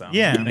jive. So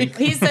yeah.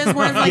 He says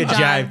words like Yeah,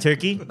 jive jive.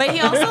 turkey. But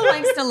he also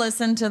likes to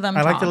listen to them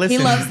I like talk. to listen.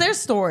 He loves their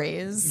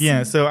stories.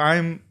 Yeah, so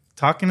I'm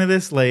talking to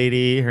this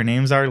lady. Her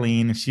name's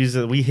Arlene.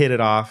 And we hit it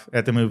off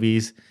at the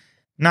movies,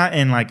 not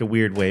in like a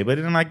weird way, but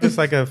in like just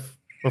like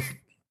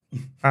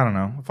I don't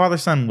know, father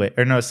son way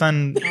or no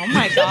son. Oh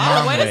my God.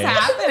 Mom What is way.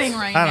 happening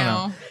right I don't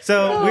now? know.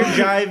 So we're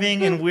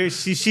jiving, and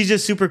she's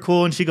just super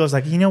cool, and she goes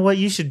like, you know what,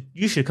 you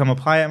should come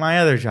apply at my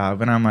other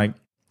job, and I'm like,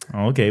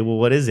 oh, okay, well,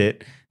 what is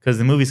it? Because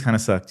the movies kind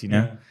of sucked, you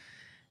know. Yeah.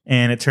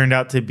 And it turned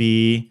out to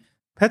be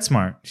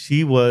PetSmart.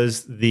 She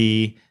was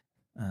the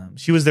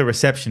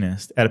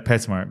receptionist at a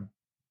PetSmart.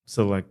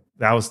 So like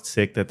that was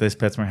sick that this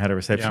PetSmart had a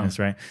receptionist,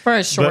 right? For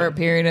a short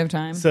period of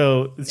time.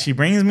 So she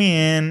brings me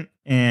in,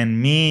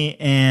 and me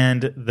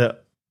and the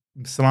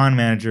salon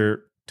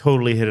manager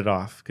totally hit it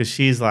off because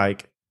she's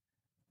like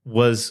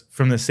was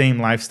from the same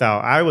lifestyle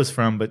I was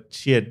from, but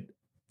she had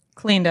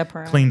Cleaned up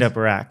her. cleaned up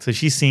her act. So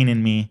she's seen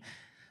in me.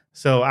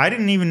 So I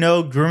didn't even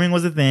know grooming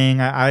was a thing.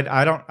 I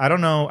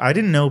don't know. I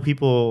didn't know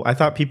people. I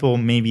thought people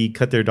maybe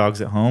cut their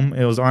dogs at home.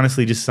 It was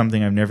honestly just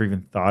something I've never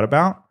even thought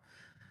about.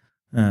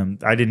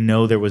 I didn't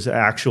know there was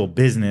actual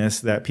business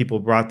that people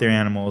brought their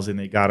animals and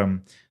they got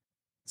them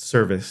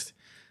serviced.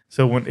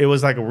 So when it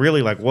was like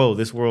really like, whoa,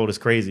 this world is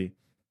crazy.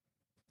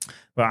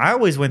 But I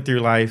always went through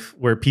life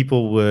where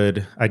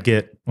I'd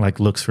get like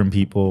looks from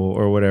people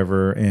or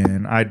whatever,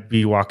 and I'd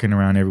be walking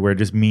around everywhere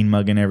just mean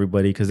mugging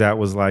everybody because that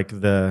was like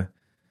the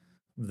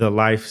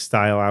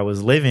lifestyle I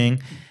was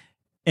living.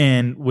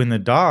 And when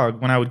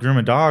I would groom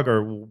a dog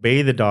or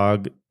bathe a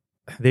dog,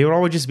 they would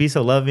always just be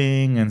so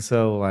loving and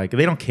so like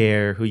they don't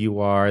care who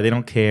you are, they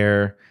don't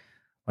care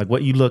like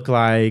what you look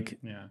like.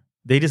 Yeah.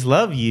 they just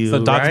love you.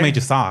 So dogs right? made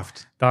you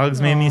soft.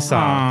 Dogs made me Aw.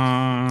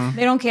 soft.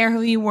 They don't care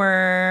who you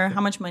were,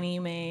 how much money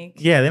you make.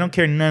 Yeah, they don't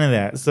care none of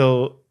that.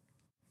 So,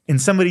 and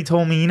somebody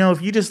told me,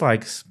 if you just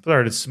like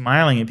started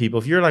smiling at people,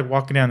 if you're like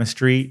walking down the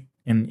street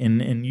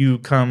and you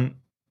come,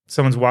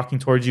 someone's walking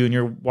towards you and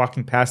you're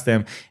walking past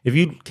them, if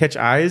you catch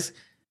eyes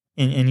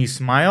and you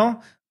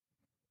smile,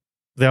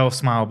 they'll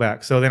smile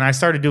back. So then I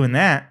started doing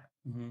that.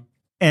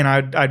 And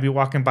I'd be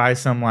walking by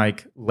some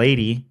like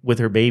lady with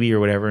her baby or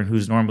whatever, and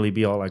who's normally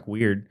be all like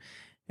weird,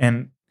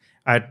 and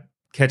I'd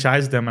catch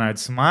eyes with them and I'd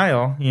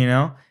smile,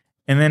 and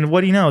then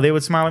what do you know? They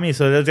would smile at me.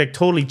 So that like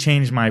totally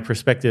changed my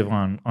perspective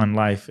on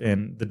life,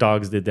 and the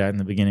dogs did that in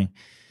the beginning.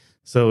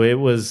 So it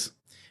was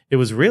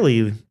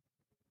really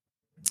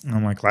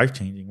like life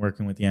changing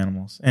working with the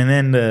animals. And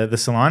then the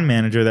salon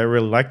manager that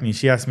really liked me,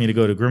 she asked me to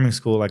go to grooming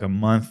school like a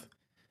month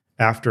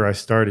after I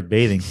started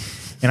bathing,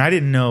 and I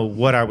didn't know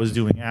what I was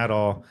doing at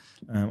all.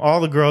 All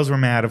the girls were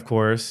mad, of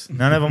course.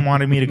 None of them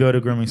wanted me to go to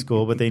grooming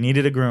school, but they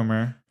needed a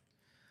groomer.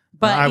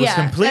 But I was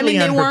completely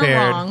they unprepared.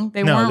 Weren't wrong.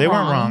 They weren't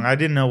wrong. wrong. I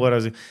didn't know what I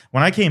was.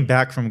 When I came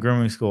back from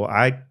grooming school,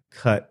 I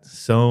cut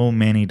so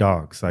many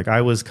dogs. Like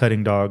I was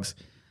cutting dogs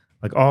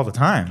like all the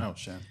time. Oh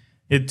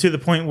shit! To the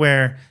point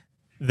where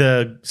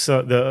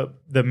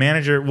the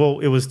manager. Well,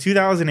 it was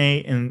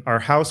 2008, and our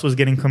house was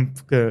getting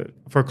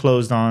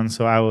foreclosed on.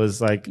 So I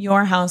was like,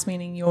 Your house,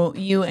 meaning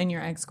you and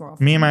your ex-girlfriend.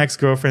 me and my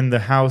ex-girlfriend, the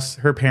house,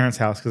 her parents'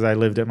 house, because I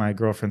lived at my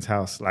girlfriend's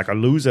house like a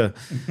loser.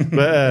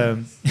 But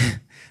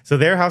so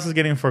their house was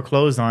getting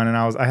foreclosed on, and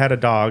I had a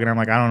dog, and I'm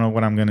like, I don't know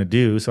what I'm gonna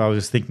do. So I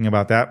was just thinking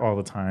about that all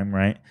the time,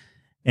 right?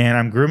 And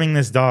I'm grooming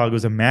this dog. It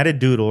was a matted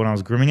doodle, and I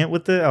was grooming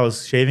it I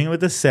was shaving it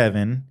with a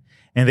 7,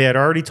 and they had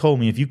already told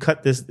me if you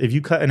cut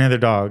another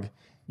dog,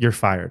 you're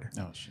fired.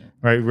 Oh shit!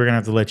 Right? We're gonna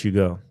have to let you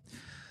go.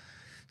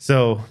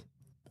 So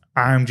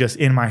I'm just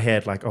in my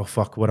head like, oh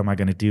fuck, what am I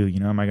gonna do?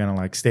 Am I gonna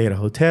like stay at a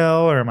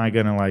hotel, or am I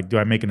gonna like, do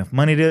I make enough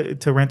money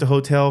to rent a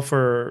hotel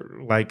for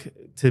like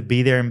to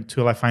be there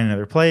until I find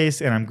another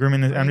place? And I'm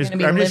grooming this. I'm just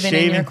living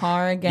shaving in your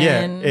car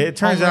again. Yeah, it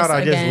turns out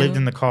I just again. lived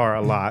in the car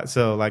a lot.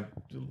 So like,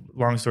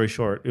 long story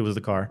short, it was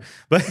the car.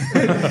 But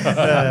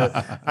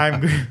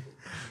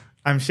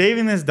I'm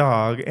shaving this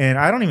dog, and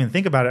I don't even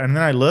think about it. And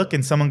then I look,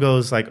 and someone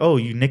goes like, "Oh,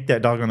 you nicked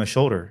that dog on the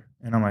shoulder."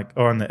 And I'm like,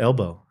 or on the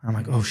elbow. I'm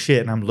like, oh shit.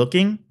 And I'm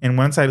looking. And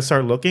once I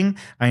start looking,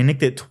 I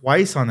nicked it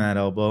twice on that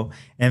elbow.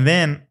 And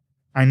then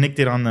I nicked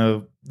it on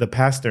the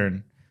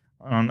pastern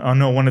on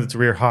one of its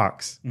rear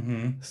hocks.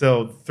 Mm-hmm.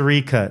 So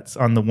 3 cuts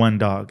on the one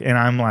dog. And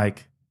I'm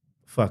like,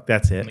 fuck,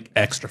 that's it. Like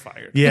extra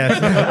fired. Yeah,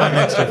 I'm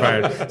extra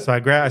fired. So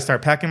I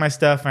start packing my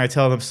stuff, and I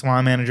tell the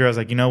salon manager, I was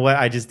like, you know what?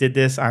 I just did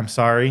this. I'm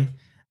sorry.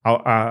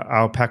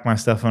 I'll pack my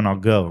stuff and I'll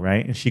go.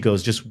 Right. And she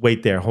goes, just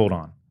wait there. Hold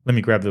on. Let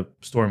me grab the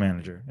store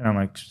manager. And I'm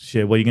like,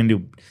 shit, what are you going to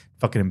do?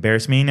 Fucking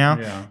embarrass me now?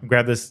 Yeah.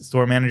 Grab this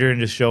store manager and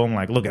just show him,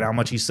 like, look at how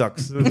much he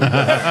sucks. Did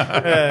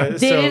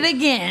it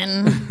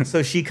again.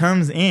 So she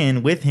comes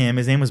in with him.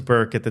 His name was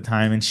Burke at the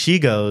time. And she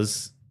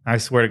goes, I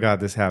swear to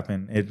God, this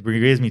happened. It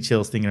gives me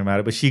chills thinking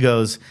about it. But she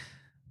goes,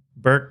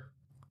 Burke,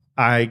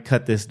 I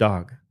cut this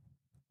dog.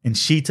 And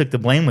she took the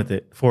blame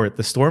for it.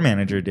 The store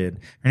manager did.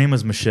 Her name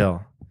was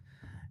Michelle.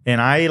 And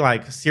I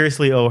like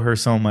seriously owe her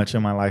so much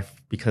in my life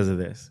because of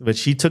this. But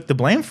she took the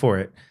blame for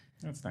it.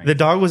 That's nice. The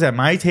dog was at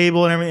my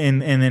table and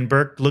everything. And then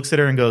Burke looks at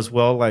her and goes,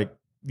 well, like,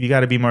 you got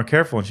to be more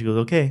careful. And she goes,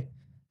 okay.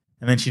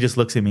 And then she just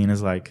looks at me and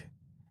is like,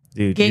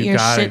 dude, Get your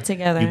gotta, shit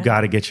together. You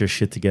got to get your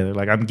shit together.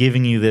 Like, I'm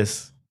giving you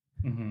this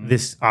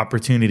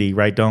opportunity,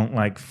 right? Don't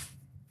like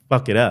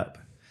fuck it up.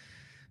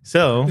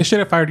 So They should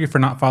have fired you for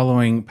not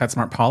following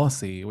PetSmart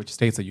policy, which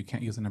states that you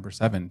can't use a number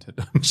 7 to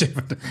shave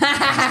it.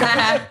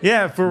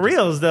 yeah, for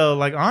reals though,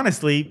 like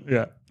honestly,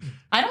 Yeah.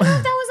 I don't know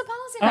if that was a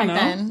policy back no?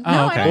 then. Oh,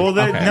 No, okay. I don't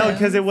well, think Okay. no,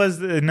 because it was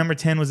number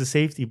 10 was a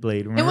safety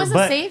blade. Remember? It was a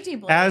But safety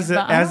blade. As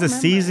but I a don't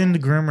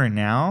seasoned remember. groomer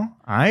now,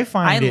 I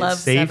find I it love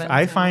safe. sevens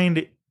I now.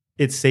 find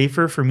it's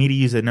safer for me to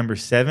use a number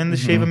 7 to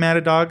shave a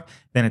matted dog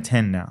than a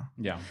 10 now.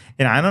 Yeah.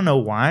 And I don't know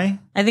why.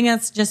 I think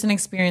that's just an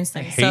experience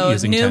thing. hate So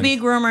using newbie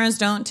 10s. groomers,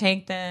 don't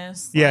take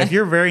this. Yeah, Like, if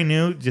you're very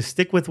new, just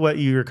stick with what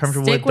you're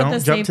comfortable Stick with. with Don't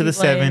the jump to the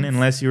safety 7 blades.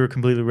 unless you were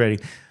completely ready.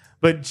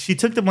 But she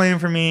took the blame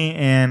for me,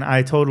 and I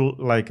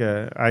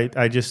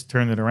I just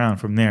turned it around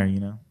from there.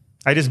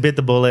 I just bit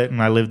the bullet,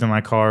 and I lived in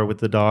my car with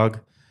the dog.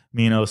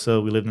 Me and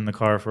Oso, we lived in the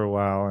car for a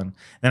while, and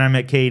then I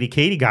met Katie.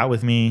 Katie got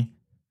with me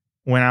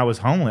when I was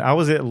homeless. I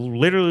was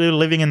literally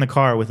living in the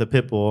car with a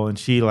pit bull, and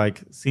she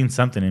like seen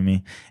something in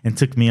me and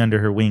took me under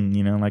her wing.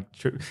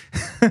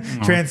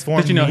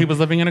 Transformed. Did you know me. he was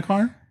living in a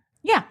car?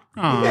 Yeah.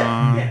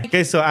 Aww.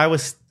 Okay, so I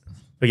was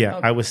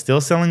still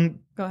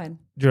selling Go ahead.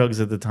 drugs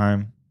at the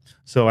time,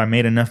 so I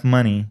made enough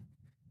money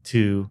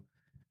to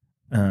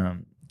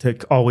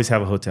always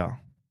have a hotel.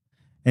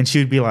 And she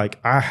would be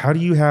like,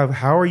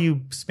 how are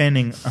you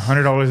spending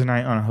 $100 a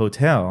night on a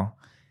hotel?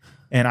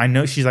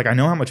 And she's like, I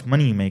know how much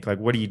money you make. Like,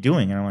 what are you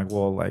doing? And I'm like,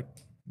 well, like,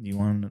 you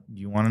want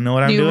to know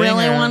what I'm Do doing? you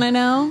really or- want to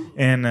know?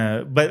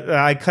 And but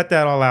I cut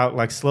that all out,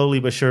 like slowly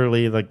but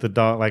surely. Like the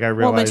dog, like I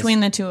realized. Well, between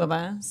the two of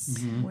us.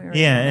 We were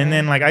yeah, and together.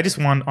 then like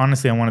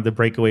I wanted to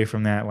break away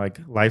from that like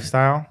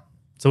lifestyle.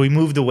 So we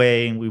moved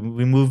away, and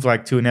we moved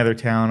like to another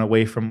town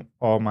away from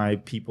all my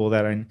people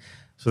that I.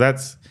 So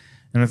that's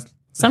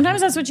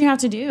Sometimes that's what you have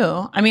to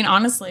do. I mean,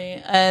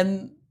 honestly,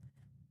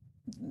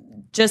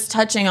 just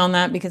touching on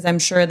that, because I'm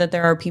sure that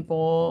there are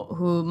people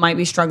who might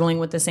be struggling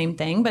with the same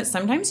thing, but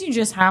sometimes you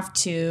just have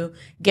to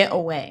get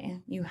away.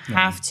 You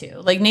have to.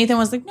 Like Nathan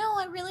was like, no,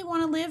 I really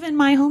want to live in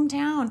my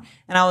hometown.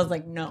 And I was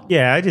like, no.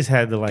 Yeah, I just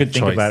had to like Good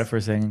think choice. about it for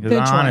a second. Good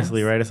Because choice.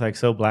 honestly, right, it's like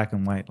so black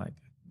and white, like,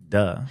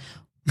 duh.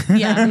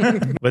 Yeah.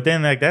 But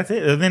then like that's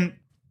it. And then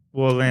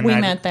We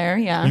met there.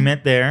 Yeah. We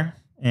met there,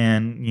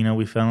 and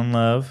we fell in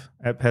love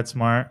at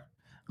PetSmart.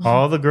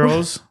 All the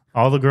girls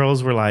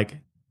were like,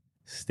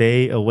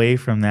 stay away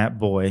from that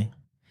boy.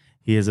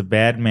 He is a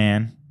bad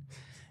man.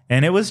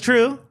 And it was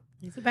true.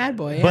 He's a bad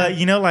boy. Yeah. But,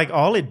 like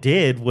all it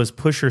did was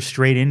push her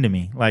straight into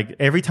me. Like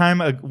every time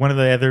one of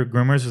the other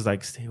groomers was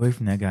like, stay away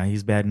from that guy.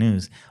 He's bad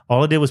news.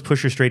 All it did was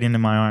push her straight into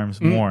my arms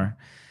more.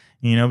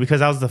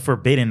 Because I was the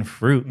forbidden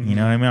fruit. You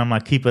know what I mean? I'm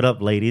like, keep it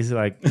up, ladies.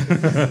 Like,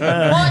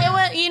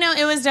 Well,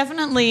 it was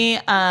definitely,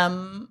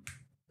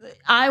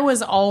 I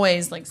was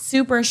always like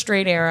super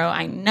straight arrow.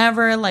 I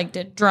never like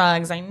did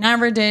drugs. I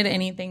never did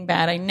anything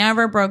bad. I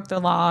never broke the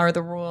law or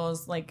the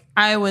rules. Like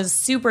I was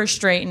super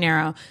straight and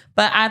narrow.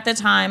 But at the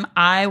time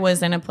I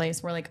was in a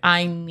place where like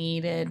I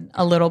needed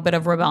a little bit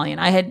of rebellion.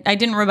 I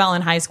didn't rebel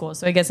in high school,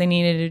 so I guess I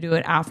needed to do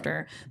it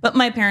after. But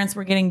my parents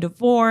were getting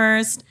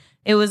divorced.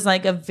 It was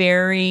like a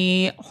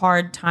very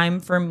hard time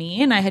for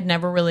me, and I had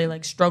never really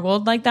like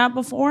struggled like that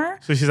before.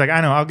 so she's like,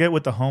 I know, I'll get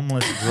with the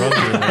homeless drug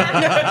dealer.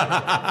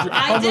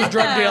 I did,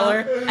 drug though. dealer.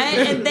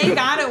 And they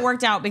got it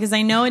worked out, because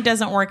I know it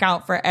doesn't work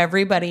out for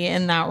everybody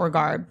in that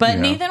regard. But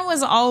Yeah. Nathan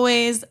was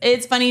always,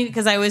 it's funny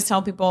because I always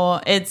tell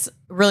people, it's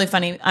really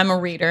funny. I'm a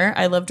reader.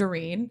 I love to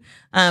read.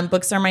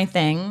 Books are my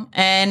thing.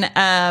 And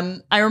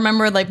I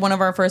remember like one of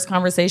our first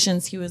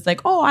conversations, he was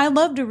like, oh, I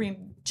love to read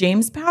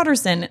James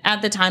Patterson.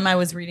 At the time I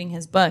was reading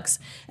his books,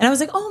 and I was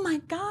like, oh my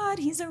God,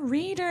 he's a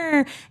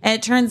reader. And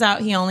it turns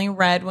out he only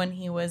read when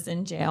he was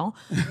in jail.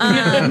 Hey,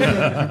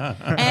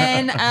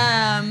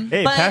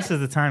 it But passes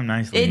the time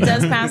nicely. it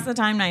does pass the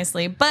time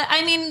nicely. But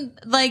I mean,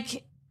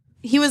 like,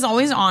 he was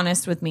always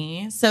honest with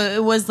me. So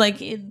it was like,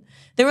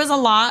 there was a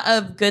lot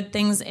of good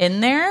things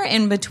in there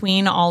in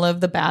between all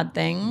of the bad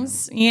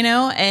things,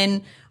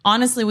 and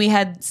honestly, we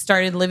had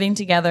started living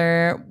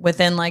together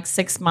within like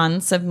 6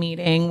 months of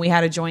meeting. We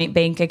had a joint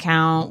bank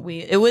account.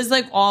 It was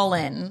like all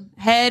in,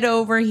 head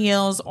over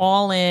heels,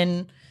 all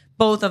in,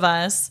 both of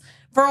us.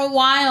 For a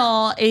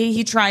while,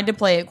 he tried to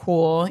play it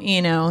cool,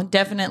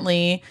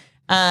 definitely.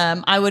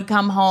 I would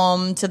come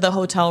home to the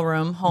hotel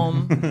room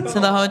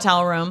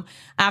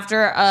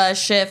after a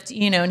shift,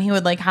 and he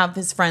would like have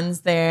his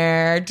friends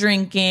there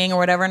drinking or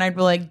whatever. And I'd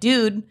be like,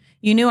 dude,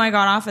 you knew I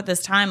got off at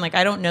this time. Like,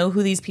 I don't know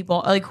who these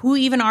people, like, who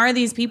even are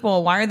these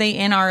people? Why are they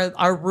in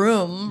our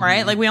room?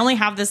 Right. Like, we only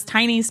have this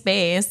tiny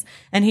space.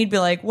 And he'd be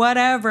like,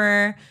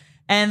 whatever.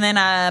 And then,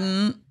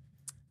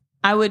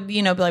 I would,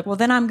 be like, well,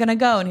 then I'm going to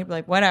go. And he'd be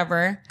like,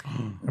 whatever.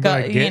 I'd be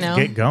like,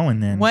 get going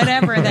then.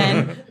 Whatever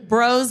then.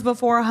 Bros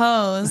before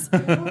hoes.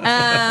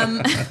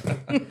 Dumb.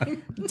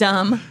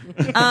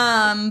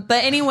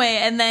 But anyway,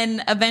 and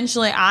then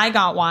eventually I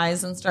got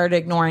wise and started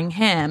ignoring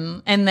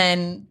him. And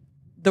then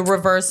the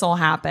reversal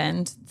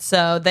happened.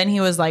 So then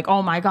he was like,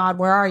 oh my God,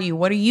 where are you?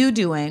 What are you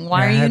doing?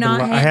 Why are you not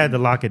I had to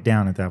lock it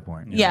down at that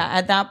point.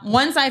 Yeah,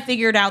 once I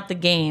figured out the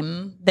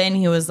game, then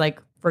he was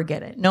like,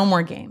 forget it. No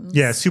more games.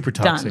 Yeah, super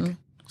toxic. Done.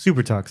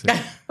 Super toxic. It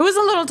was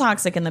a little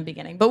toxic in the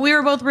beginning, but we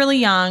were both really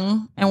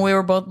young and we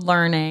were both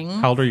learning.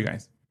 How old are you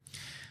guys?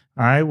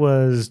 I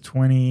was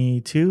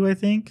 22, I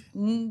think.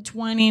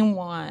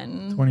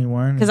 21.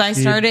 21. Because I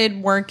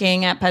started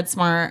working at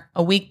PetSmart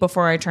a week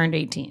before I turned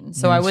 18.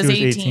 So Yeah, I was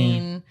she was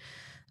 18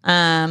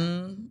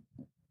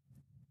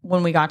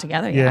 when we got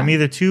together. Yeah, Yeah. I'm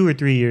either 2 or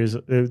 3 years,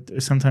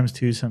 sometimes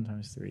 2,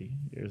 sometimes 3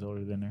 years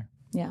older than her.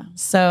 Yeah.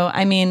 So,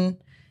 I mean,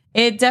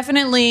 it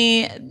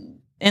definitely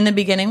in the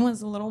beginning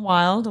was a little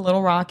wild, a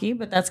little rocky,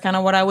 but that's kind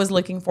of what I was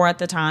looking for at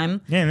the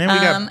time. Yeah,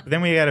 and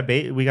then we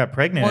got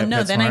pregnant. Well, at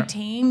no, then I PetSmart.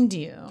 tamed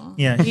you.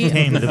 Yeah, she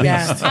tamed the beast.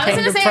 Yeah. I was Tamed going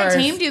to her say first.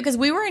 I tamed you because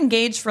we were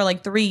engaged for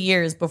like 3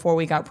 years before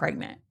we got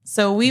pregnant.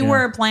 So we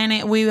were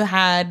planning, we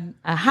had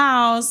a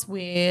house,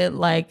 we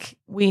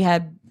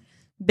had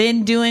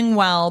been doing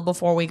well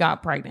before we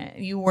got pregnant.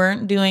 You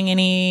weren't doing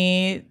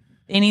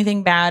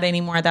anything bad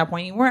anymore at that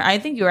point. I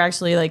think you were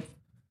actually like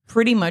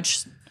pretty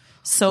much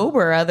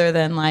sober, other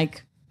than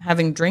like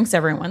having drinks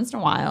every once in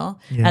a while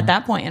at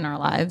that point in our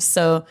lives.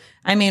 So,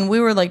 I mean, we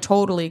were like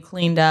totally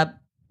cleaned up,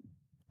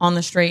 on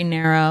the straight and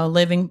narrow,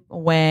 living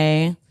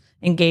away,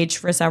 engaged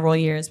for several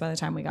years by the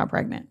time we got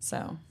pregnant.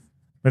 So,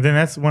 But then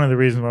that's one of the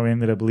reasons why we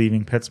ended up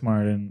leaving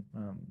PetSmart. And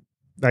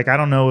like, I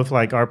don't know if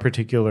like our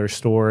particular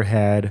store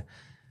had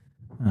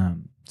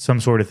some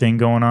sort of thing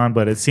going on,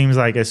 but it seems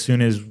like as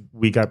soon as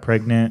we got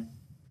pregnant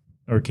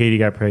or Katie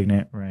got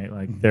pregnant, right,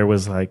 like there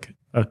was like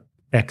a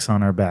X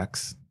on our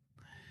backs.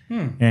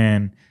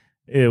 And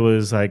it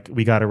was like,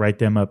 we got to write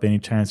them up any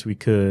chance we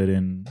could.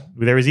 And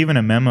there was even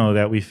a memo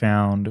that we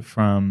found it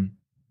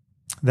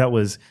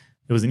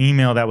It was an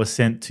email that was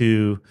sent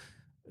to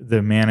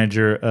the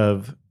manager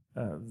of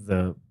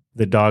the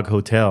dog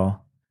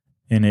hotel,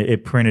 and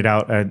it printed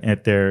out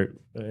at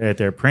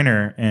their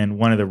printer. And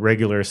one of the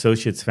regular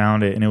associates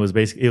found it, and it was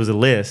a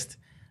list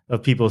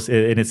of people,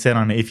 and it said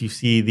on it, if you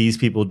see these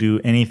people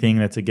do anything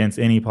that's against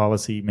any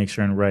policy, make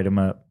sure and write them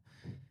up.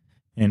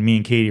 And me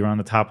and Katie were on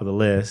the top of the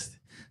list.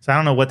 So I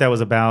don't know what that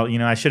was about.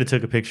 I should have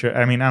took a picture.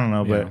 I mean, I don't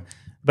know,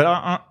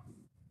 but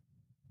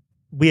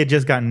we had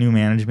just gotten new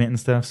management and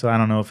stuff, so I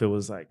don't know if it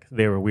was like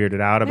they were weirded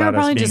out about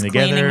us being just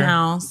together. Cleaning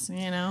house,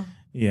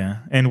 Yeah,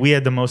 and we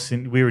had the most.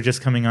 We were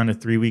just coming on a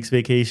 3 weeks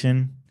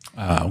vacation.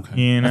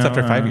 Okay. That's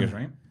after 5 years,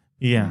 right?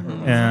 Yeah.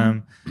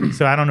 Mm-hmm.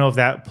 So I don't know if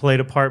that played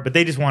a part, but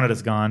they just wanted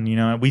us gone.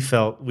 We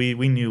felt we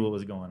knew what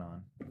was going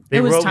on. They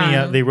It was wrote me time.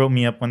 up. They wrote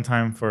me up one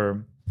time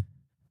for.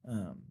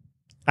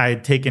 I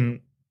had taken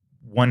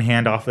one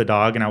hand off the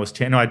dog, and I was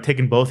I'd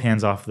taken both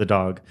hands off the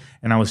dog,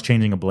 and I was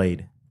changing a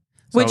blade.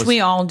 So which we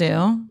all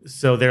do.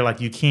 So they're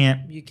like, you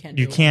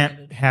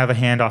can't have a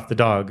hand off the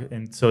dog.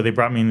 And so they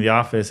brought me into the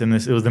office, and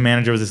the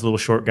manager was this little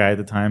short guy at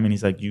the time, and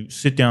he's like, you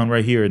sit down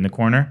right here in the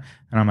corner.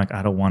 And I'm like,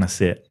 I don't want to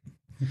sit.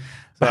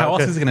 So how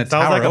else is he going to so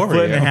I tower was like over a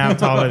foot you? and a half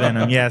taller than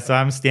him. Yeah, so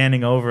I'm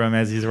standing over him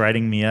as he's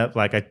writing me up,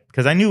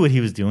 because I knew what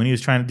he was doing. He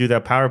was trying to do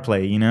that power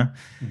play,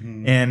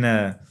 Mm-hmm.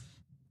 And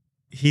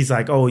he's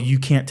like, oh, you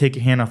can't take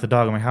your hand off the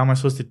dog. I'm like, how am I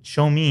supposed to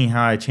show me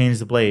how I change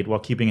the blade while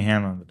keeping a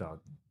hand on the dog?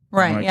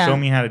 Right, I'm like, yeah. show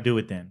me how to do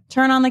it then.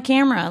 Turn on the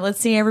camera. Let's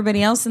see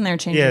everybody else in there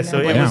changing Yeah, their so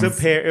it blades.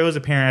 was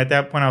apparent at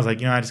that point. I was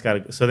like, I just got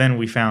to. So then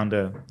we found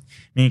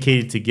me and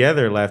Katie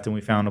together left, and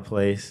we found a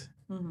place.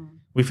 Mm-hmm.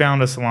 We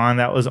found a salon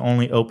that was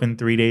only open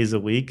 3 days a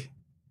week,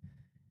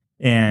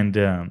 and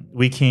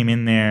we came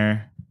in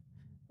there,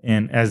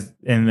 and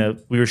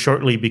we were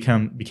shortly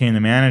became the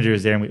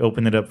managers there, and we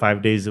opened it up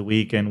 5 days a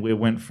week, and we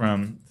went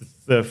from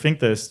I think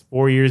the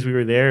 4 years we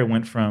were there, it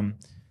went from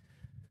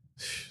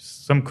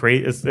some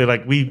crazy,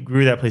 like we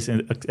grew that place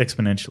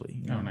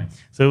exponentially. Oh, nice.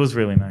 So it was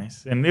really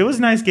nice, and it was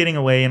nice getting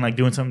away and like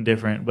doing something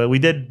different. But we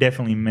did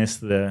definitely miss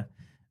the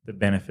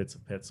benefits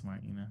of PetSmart.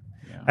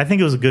 Yeah. I think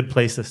it was a good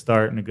place to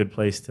start and a good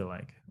place to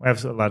I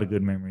have a lot of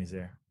good memories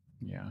there.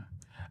 Yeah.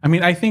 I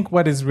mean, I think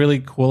what is really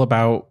cool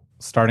about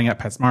starting at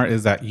PetSmart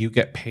is that you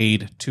get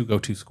paid to go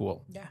to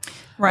school. Yeah.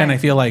 Right. And I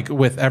feel like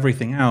with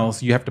everything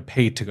else, you have to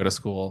pay to go to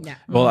school. Yeah.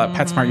 Well, at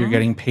PetSmart, you're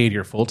getting paid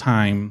your full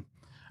time,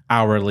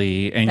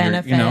 hourly, and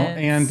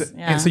Benefits,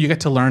 and so you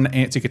get to learn,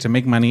 and so you get to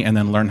make money, and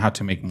then learn how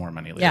to make more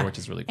money later, Yeah. which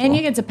is really cool. And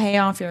you get to pay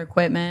off your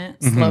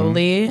equipment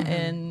slowly,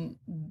 and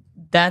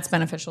that's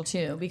beneficial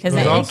too, because It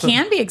it, was also-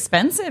 can be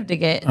expensive to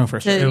get Oh, for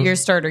to sure. your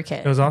starter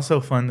kit. It was also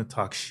fun to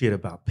talk shit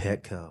about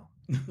Petco.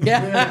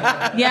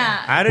 Yeah.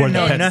 Yeah. I didn't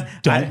know. Where no- pets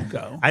don't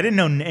go. I didn't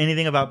know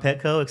anything about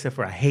Petco except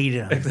for I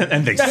hated them.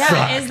 and they Yeah,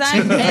 suck. is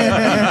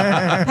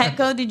that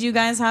Petco? Did you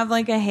guys have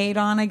like a hate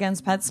on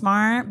against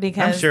PetSmart?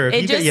 Because I'm sure if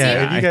it you just guys-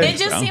 yeah, seemed, if you guys- it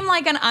just so. seemed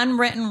like an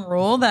unwritten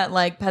rule that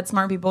like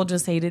PetSmart people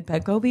just hated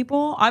Petco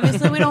people.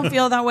 Obviously, we don't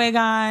feel that way,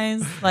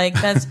 guys. Like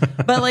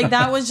but like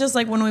that was just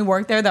like when we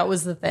worked there, that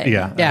was the thing.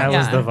 Yeah. Yeah. That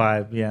was the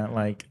vibe. Yeah,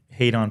 like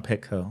hate on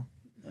Petco.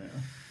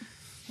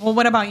 Well,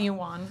 what about you,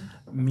 Juan?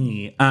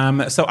 Me.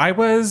 So I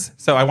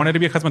wanted to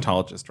be a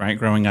cosmetologist, right?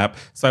 Growing up.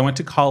 So I went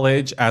to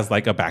college as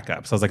like a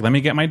backup. So I was like, let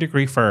me get my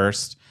degree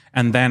first.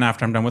 And then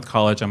after I'm done with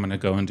college, I'm going to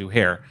go and do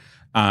hair.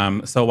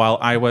 So while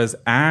I was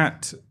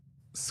at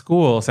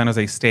school, San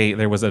Jose State,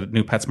 there was a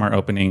new PetSmart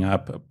opening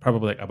up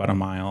probably like about a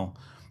mile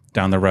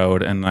down the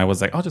road. And I was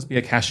like, I'll just be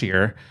a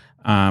cashier.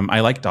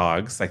 I like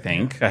dogs, I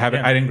think. I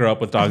didn't grow up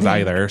with dogs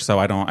either. So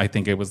I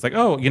think it was like,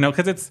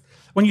 cause it's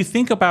when you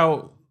think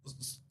about,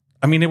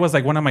 I mean, it was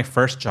like one of my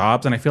first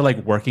jobs, and I feel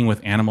like working with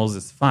animals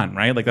is fun,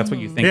 right? Like that's what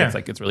you think. Yeah. It's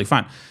like, it's really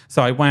fun.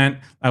 So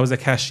I was a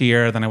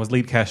cashier, then I was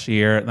lead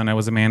cashier, then I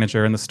was a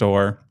manager in the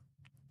store.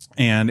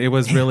 And it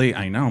was really,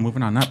 I know,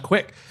 moving on up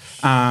quick.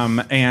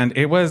 And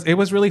it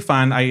was really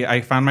fun.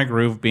 I found my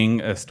groove being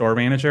a store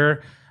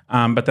manager.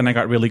 But then I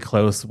got really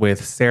close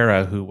with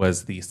Sarah, who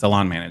was the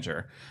salon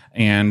manager.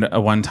 And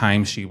one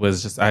time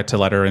I had to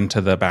let her into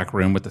the back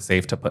room with the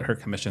safe to put her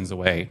commissions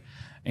away.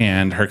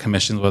 And her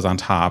commissions was on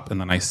top. And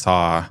then I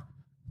saw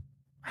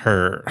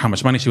how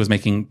much money she was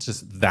making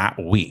just that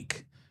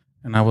week.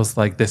 And I was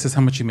like, this is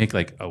how much you make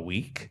like a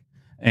week?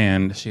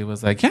 And she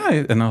was like,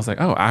 yeah. And I was like,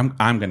 oh,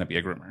 I'm going to be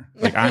a groomer.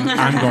 Like I'm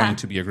going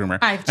to be a groomer.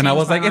 I've And I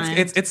was changed like, my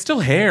mind. it's still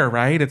hair,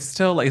 right? It's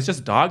still like, it's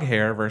just dog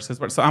hair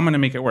versus what. So I'm going to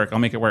make it work. I'll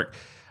make it work.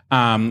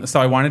 So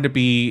I wanted to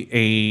be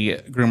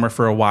a groomer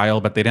for a while,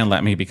 but they didn't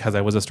let me because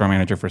I was a store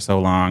manager for so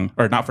long,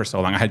 or not for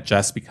so long. I had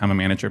just become a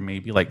manager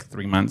maybe like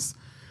 3 months.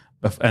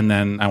 And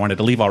then I wanted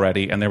to leave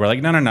already. And they were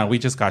like, no, we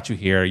just got you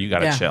here. You got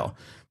to chill.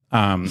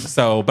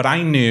 But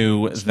I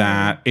knew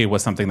that it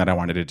was something that I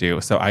wanted to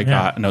do. So I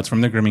got notes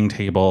from the grooming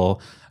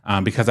table.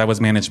 Because I was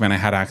management, I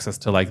had access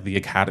to like the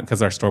academy,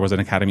 because our store was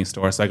an academy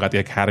store. So I got the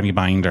academy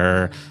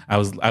binder. I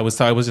was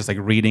just like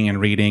reading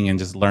and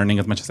just learning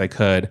as much as I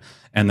could.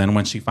 And then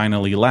when she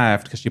finally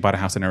left, because she bought a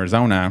house in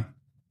Arizona,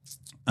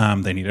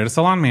 they needed a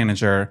salon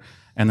manager.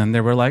 And then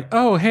they were like,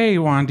 oh, hey,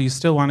 Juan, do you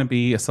still want to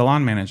be a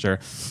salon manager?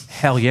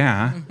 Hell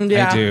yeah,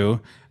 Yeah. I do.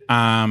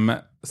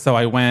 So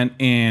I went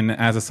in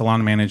as a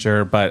salon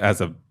manager, but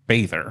as a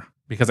bather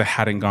because I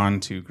hadn't gone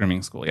to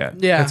grooming school yet.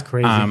 Yeah. That's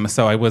crazy.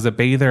 So I was a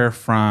bather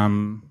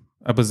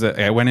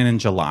I went in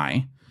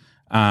July.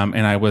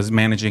 And I was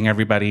managing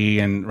everybody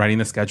and writing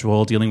the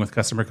schedule, dealing with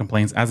customer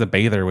complaints as a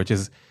bather, which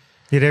is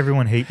Did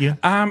everyone hate you?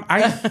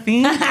 I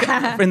think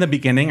in the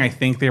beginning, I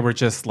think they were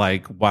just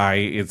like, why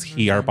is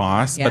he our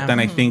boss? Yeah. But then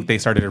I think they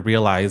started to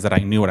realize that I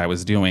knew what I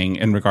was doing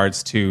in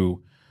regards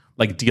to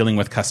like dealing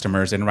with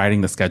customers and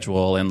writing the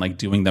schedule and like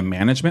doing the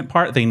management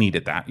part. They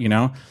needed that, you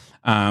know?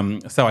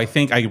 So I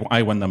think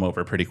I won them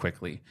over pretty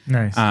quickly.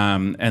 Nice.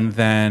 And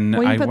then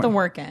Well, you I put went- the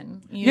work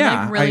in. You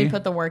Yeah, like really I-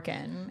 put the work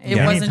in. It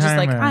Yeah. wasn't just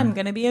like, Anytime, I'm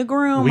going to be a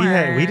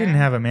groomer. We didn't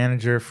have a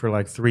manager for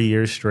like 3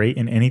 years straight,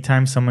 and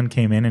anytime someone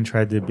came in and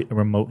tried to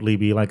remotely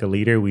be like a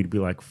leader, we'd be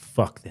like,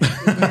 "Fuck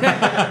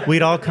them."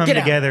 We'd all come Get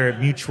out. together at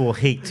mutual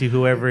hate to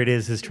whoever it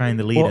is trying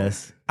to lead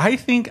us. I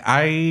think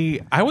I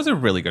was a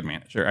really good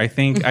manager. I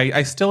think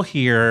I still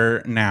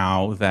hear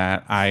now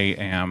that I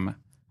am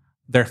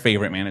their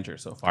favorite manager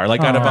so far.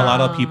 Like out of a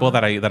lot of people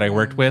that I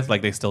worked with,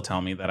 like they still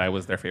tell me that I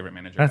was their favorite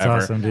manager That's ever.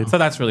 awesome, dude. So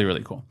that's really,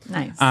 really cool.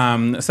 Nice.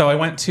 So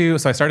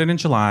I started in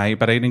July,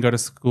 but I didn't go to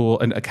school,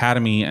 an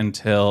academy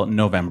until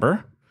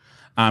November.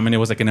 And it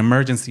was like an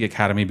emergency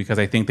academy because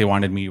I think they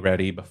wanted me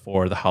ready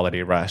before the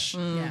holiday rush.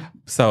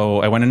 So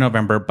I went in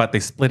November, but they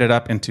split it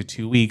up into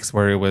 2 weeks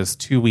where it was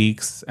 2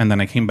 weeks. And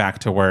then I came back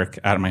to work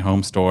at my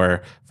home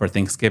store for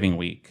Thanksgiving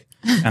week.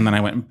 And then I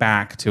went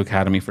back to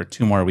academy for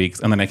 2 more weeks.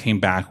 And then I came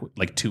back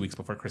like 2 weeks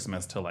before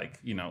Christmas to like,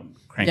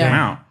 crank them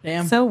out.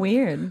 Damn. So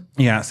weird.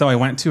 Yeah. So I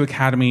went to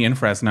academy in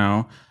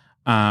Fresno.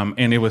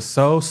 And it was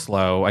so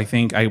slow. I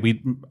think I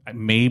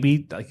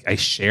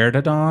shared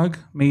a dog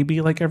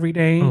maybe like every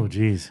day. Oh,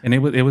 geez. And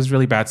it was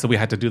really bad. So we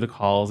had to do the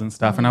calls and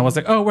stuff. And I was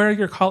like, oh, where are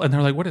your calls? And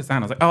they're like, what is that?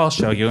 And I was like, oh, I'll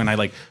show you. And I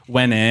like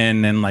went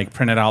in and like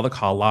printed all the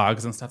call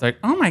logs and stuff. They're like,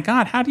 oh my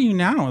God, how do you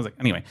know? I was like,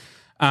 anyway.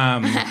 You're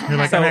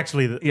like, I'm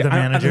actually the I'm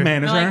manager. the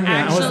manager. They're like,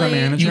 Yeah, I was the actually,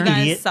 manager. you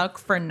guys Idiot. suck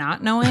for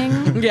not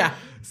knowing. Yeah.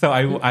 So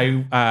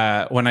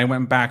I when I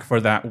went back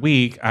for that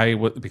week,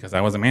 because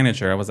I was a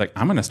manager, I was like,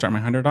 I'm going to start my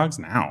 100 dogs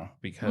now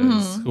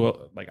because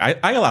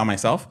I allow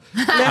myself.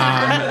 So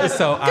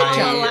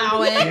I'll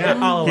allow it. Yeah,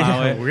 I'll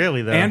allow it.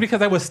 Really, though. And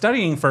because I was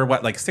studying for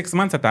 6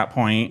 months at that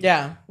point.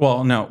 Yeah.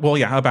 Well, no. Well,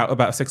 yeah,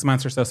 about 6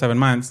 months or so, 7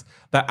 months,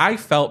 that I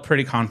felt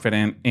pretty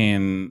confident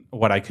in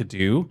what I could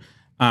do.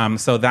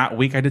 So that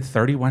week I did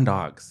 31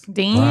 dogs.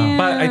 Damn.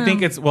 But I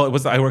think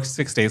I worked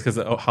 6 days because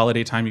the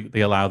holiday time,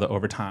 they allow the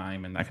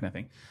overtime and that kind of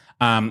thing.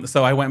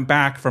 So I went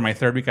back for my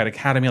 3rd week at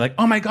academy, like,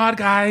 oh my God,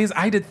 guys,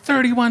 I did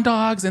 31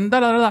 dogs and da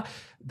da da.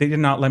 They did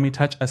not let me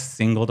touch a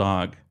single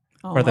dog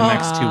for the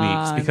next 2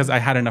 weeks because I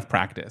had enough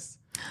practice.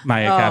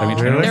 My academy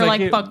trainer was They're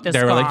like, fuck this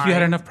They were like, guy. you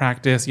had enough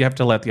practice. You have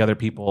to let the other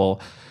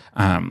people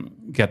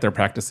get their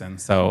practice in.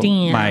 So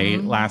Damn. my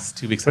last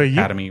 2 weeks But at you-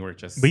 academy were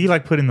just. But you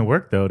like put in the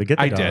work though to get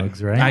the I dogs,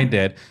 did. right? I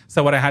did.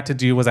 So what I had to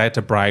do was I had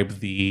to bribe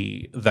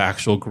the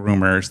actual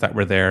groomers that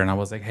were there, and I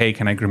was like, "Hey,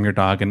 can I groom your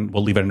dog? And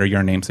we'll leave it under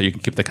your name so you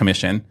can keep the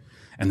commission."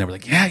 And they were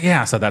like,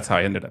 "Yeah." So that's how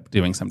I ended up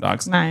doing some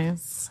dogs.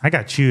 Nice. I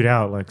got chewed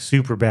out like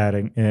super bad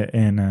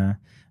in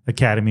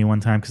academy one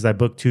time because I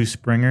booked 2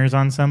 springers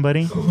on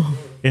somebody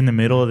in the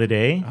middle of the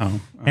day.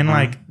 And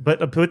but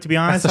to be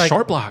honest, That's a like,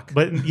 short block.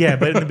 But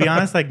to be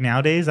honest, like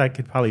nowadays I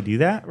could probably do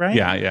that, right?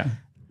 Yeah.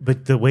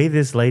 But the way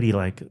this lady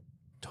like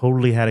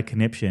totally had a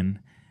conniption,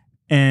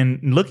 and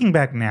looking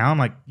back now, I'm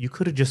like, you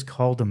could have just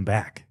called them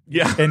back.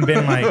 Yeah. And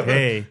been like,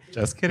 hey,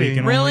 Just we kidding.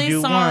 can Really only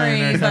do sorry,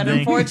 one or but something.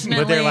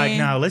 unfortunately- But they're like,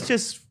 no, let's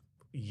just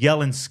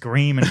yell and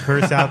scream and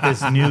curse out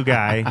this new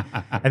guy.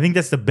 I think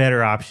that's the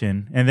better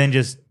option, and then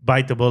just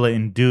bite the bullet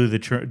and do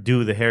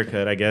the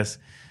haircut. I guess.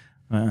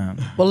 Well,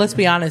 let's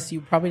be honest.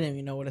 You probably didn't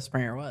even know what a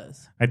Springer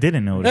was. I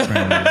didn't know what a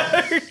Springer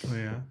was.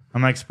 Yeah.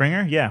 I'm like,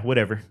 Springer? Yeah,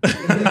 whatever.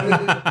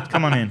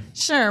 Come on in.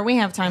 Sure, we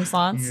have time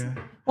slots.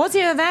 Well, it's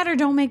either that or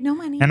don't make no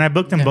money. And I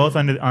booked them both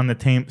on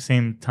the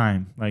same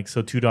time, like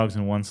so 2 dogs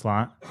in 1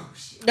 slot.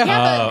 Yeah,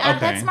 but okay.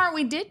 that's smart.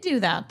 We did do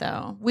that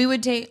though. We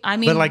would take. I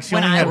mean, But, like, she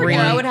when only I had worked,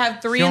 I one- would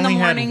have 3 she in the only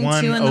had morning,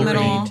 one 2 in the opening.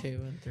 middle. 2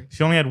 and 3.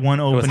 She only had one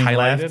was opening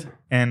highlighted? left,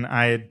 and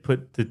I had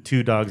put the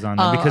 2 dogs on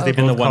them Oh, because they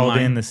okay. both In the one called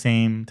line? in the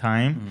same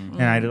time,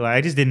 and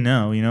I just didn't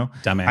know,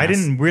 Dumbass. I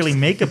didn't really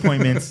make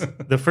appointments.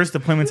 The first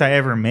appointments I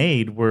ever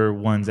made were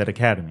ones at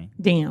Academy.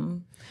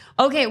 Damn.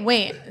 Okay,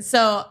 wait.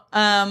 So,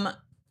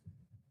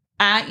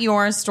 at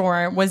your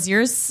store, was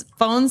your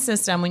phone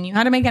system when you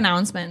had to make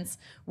announcements?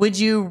 Would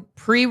you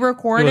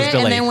pre-record It was it, and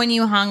delayed. then when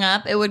you hung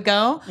up, it would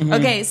go?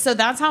 Okay, so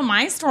that's how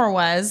my store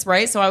was,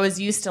 right? So I was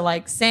used to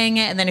like saying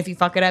it, and then if you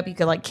fuck it up, you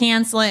could like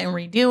cancel it and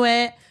redo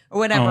it. or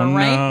whatever, Oh,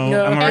 right?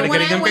 no. I'm already And when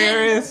getting I went-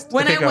 embarrassed.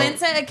 When Okay, I go. went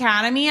to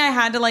Academy, I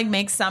had to like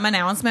make some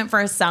announcement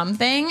for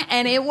something,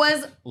 and it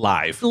was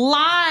Live.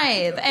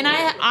 live, and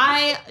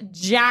I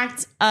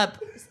jacked up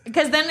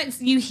because then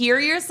you hear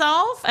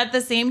yourself at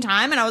the same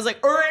time, and I was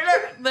like,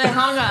 then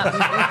hung up.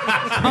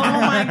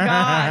 Oh my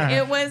god,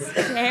 it was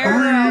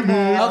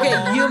terrible.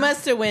 Okay, you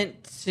must have went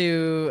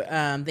to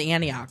the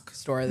Antioch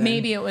store then.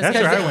 Maybe it was That's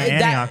 'cause where I it- went.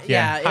 Antioch,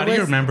 yeah. it How do you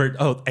was- remember?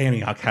 Oh,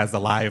 Antioch has a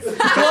live.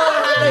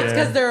 Well, it's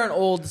because they're an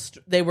old.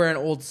 They were an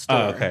old store.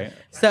 Oh, okay.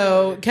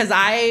 So, because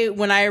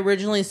when I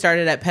originally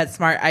started at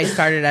PetSmart, I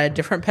started at a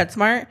different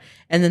PetSmart,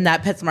 and then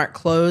that PetSmart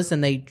closed,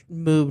 and they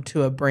moved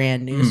to a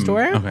brand new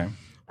store. Okay.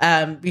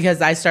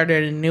 Because I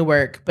started in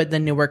Newark, but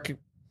then Newark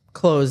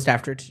closed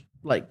after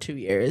 2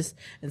 years,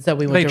 and so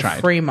we went They to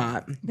tried.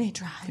 Fremont. They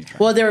tried.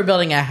 Well, they were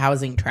building a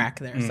housing track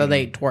there, so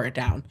they tore it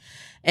down.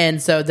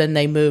 And so then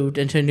they moved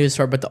into a new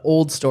store, but the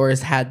old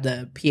stores had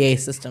the PA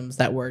systems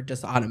that were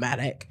just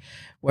automatic,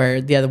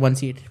 where the other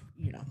ones you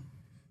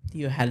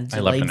had a I love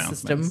delayed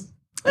announcements.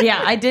 system.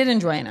 Yeah, I did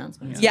enjoy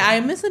announcements. Yeah, I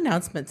miss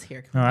announcements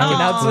here. No, I Oh,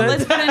 Announcements.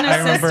 let's put in a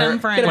remember- system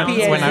for Get a PA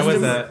announcements. When I was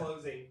system. a,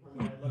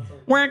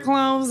 Closing. We're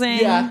closing.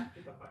 Yeah.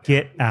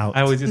 Get out.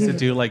 I always used to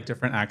do like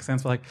different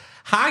accents, like,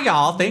 "Hi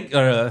y'all, thank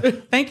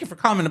you for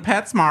coming to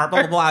PetSmart."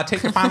 Blah blah blah.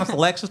 Take your final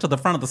selections to the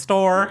front of the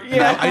store.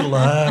 Yeah, I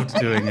loved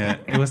doing it.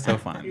 It was so You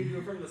fun. do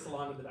it from the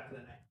salon in the back of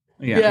the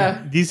neck.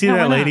 Yeah. Do you see No, why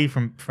that not? lady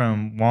from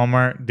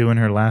Walmart doing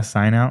her last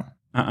sign out?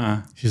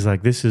 She's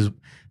like, this is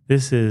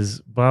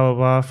blah blah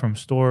blah from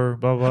store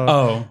blah blah.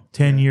 Oh,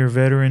 10-year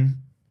veteran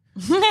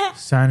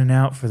signing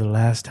out for the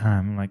last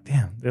time. I'm like,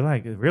 damn, they're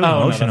like really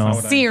Oh, no, that's emotional. not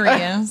what I-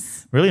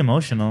 Serious. Really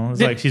emotional. It's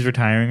like she's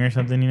retiring or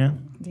something, you know?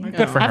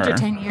 good for After her.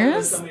 10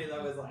 years? Somebody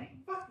that was like,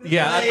 fuck this.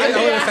 Yeah,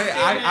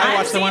 I I've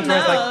watched the ones seen where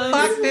it's like, those.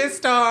 "Fuck this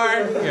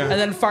store." Yeah. And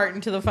then fart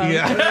into the phone.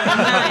 Yeah.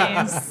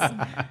 Nice.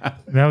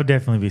 That would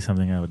definitely be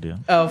something I would do.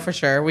 Oh, for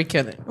sure. We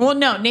couldn't. Well,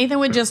 no, Nathan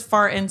would just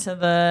fart into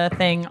the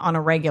thing on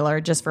a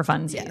regular just for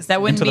funsies. Yes.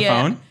 That wouldn't Into be the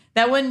phone?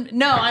 That wouldn't.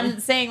 No, I'm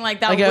saying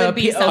like that Like a would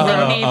be P- something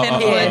oh, Nathan oh,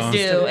 oh, would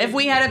do. If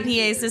we had a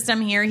PA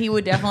system here, he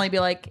would definitely be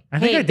like, I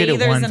think "Hey, I did it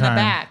bathers one in the time.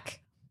 back."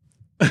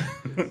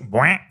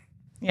 Bwah.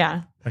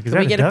 Yeah, Like, is Can that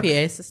we get a duck?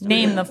 PA system?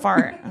 name the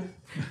fart.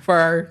 for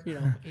our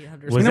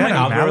 800. Was You know, that my a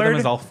algorithm mallard?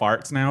 is all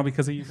farts now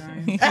because of you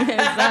guys. Is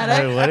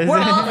that Wait, what is We're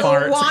it? all,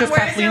 Farts. Juan, Because where's your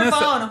Kathleen is-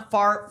 phone?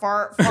 Fart,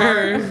 fart,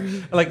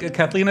 fart. Like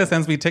Kathleen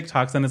sends me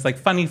TikToks and it's like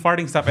funny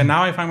farting stuff, and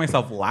now I find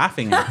myself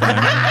laughing at them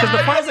because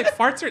the part is like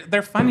farts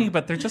they're funny,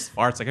 but they're just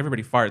farts. Like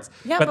everybody farts.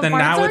 Yeah, but but then farts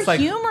now are it's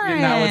like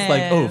now it's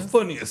like humorous.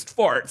 funniest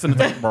farts, and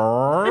it's like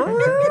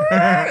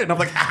and I'm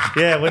like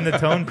Yeah, when the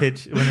tone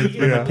pitch, when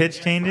the pitch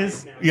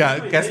changes. yeah,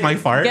 guess my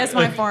fart. Guess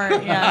my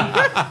fart.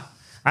 Yeah.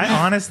 I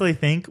honestly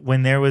think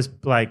when there was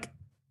like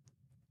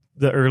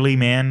the early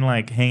man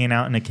like hanging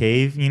out in a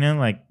cave, you know,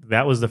 like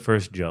that was the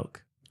first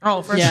joke.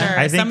 Oh, for Yeah. sure.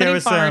 I think somebody there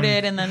was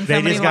farted and then they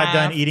somebody just got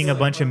done laughed. eating a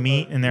bunch of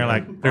meat and they're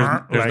like, There's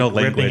like, no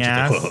ripping language.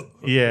 ass.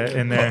 Yeah,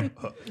 and they're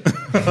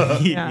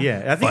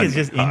yeah. I think it's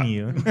just in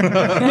you.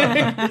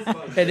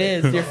 It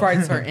is. Your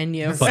farts are in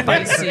you.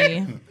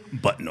 Spicy.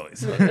 butt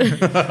noise.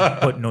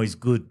 But noise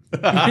good.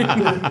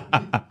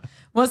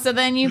 Well, so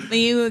then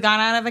you got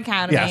out of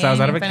academy. Yeah, so I was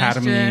out of You finished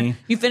academy.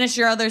 you finished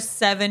your other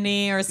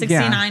 70 or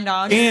 69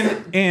 dogs.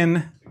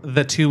 In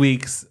the 2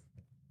 weeks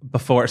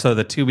before, so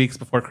the 2 weeks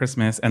before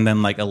Christmas, and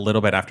then like a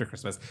little bit after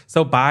Christmas.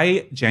 So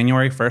by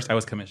January 1st, I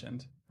was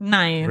commissioned.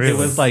 Nice. Really? It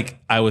was like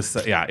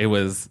it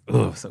was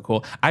so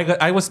cool.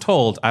 I was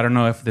told, I don't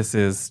know if this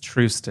is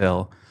true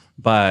still,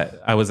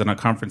 but I was in a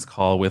conference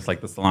call with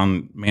like the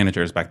salon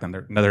managers back then,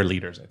 they're other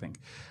leaders, I think,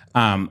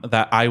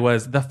 that I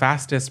was the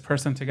fastest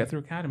person to get through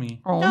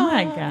academy Oh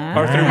my god.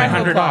 or through my Round of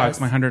 100 applause. dogs.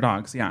 My 100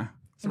 dogs, yeah,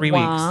 3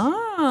 weeks.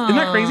 Wow. Isn't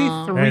that crazy?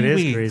 3 That is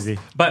weeks. crazy.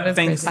 But That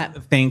is crazy.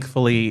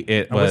 thankfully,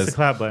 it Oh, what's the was.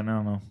 clap button? I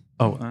don't know.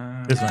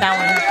 This one.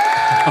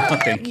 That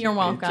Thank one. you. You're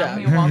welcome. job.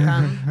 You're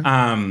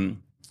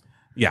welcome.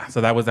 Yeah,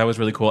 so that was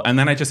really cool. And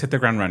then I just hit the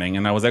ground running,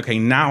 and I was okay.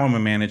 Now I'm a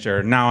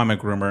manager. Now I'm a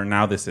groomer.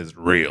 Now this is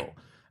real.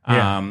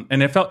 Yeah.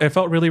 And it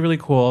felt really, really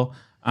cool.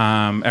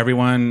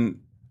 Everyone,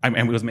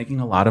 I was making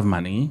a lot of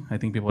money. I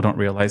think people don't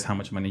realize how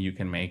much money you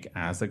can make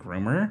as a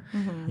groomer.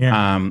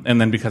 Yeah.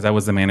 And then because I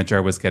was the manager,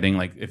 I was getting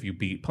like if you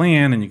beat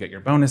plan and you get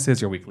your bonuses,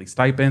 your weekly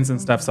stipends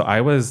and stuff. So I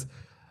was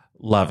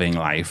loving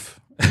life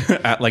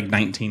at like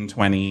 19,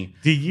 20.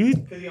 Do you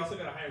Because he also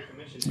got a higher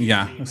commission.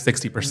 Yeah,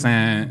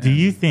 60%. do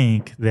you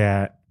think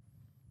that?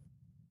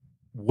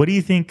 What do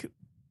you think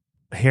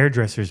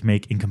hairdressers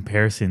make in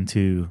comparison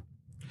to?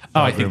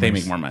 Oh, I think they groomers?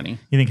 make more money.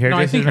 You think No, I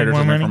hairdressers think make more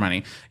hairdressers make money? more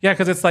money. Yeah,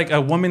 because it's like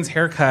a woman's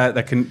haircut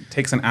that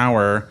takes an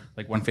hour,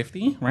 like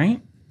 $150,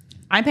 right?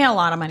 I pay a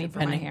lot of money for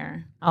my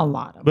hair. A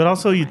lot of But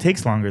also, it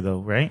takes longer though,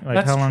 right? Like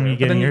That's how long true. are you But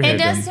getting then your hair It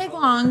does done? take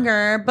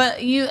longer, but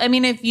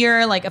if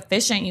you're like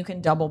efficient, you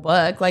can double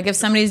book. Like if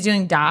somebody's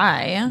doing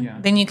dye, Yeah.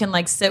 then you can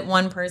like sit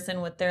one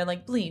person with their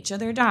like bleach or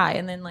their dye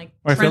and then like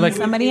Or I feel trim like-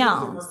 somebody More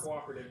else.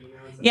 cooperative, you know.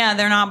 It's Yeah,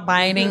 they're not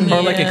biting you.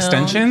 Or like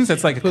extensions.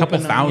 It's like a couple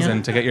Pooping on thousand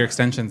you. to get your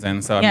extensions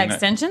in. So I Yeah, mean,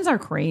 extensions are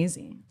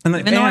crazy.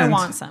 Even though I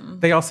want some.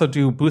 They also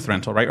do booth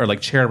rental, right? Or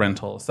like chair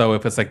rental. So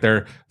if it's like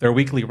their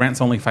weekly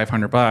rent's only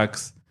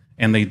 $500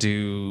 and they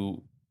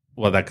do,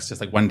 well, that's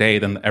just like one day,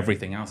 then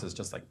everything else is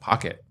just like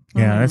pocket,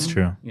 Yeah, that's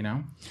true. you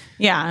know?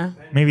 Yeah.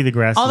 Maybe the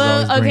grass is Although,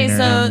 always okay,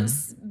 greener. so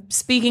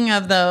speaking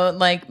of though,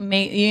 like,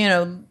 you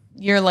know,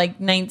 you're like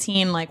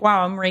 19, like,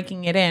 wow, I'm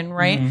raking it in,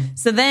 right? Mm-hmm.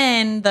 So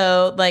then,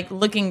 though, like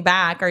looking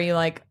back, are you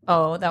like,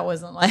 oh, that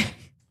wasn't like,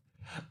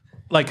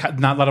 Like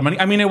not a lot of money.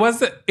 I mean, it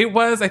was,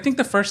 I think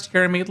the first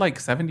year I made like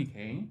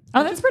 70K. oh,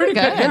 which that's is pretty good.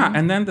 Yeah.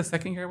 And then the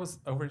second year was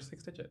over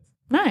 6 digits.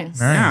 Nice.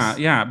 Nice.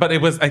 Yeah. But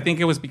I think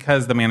it was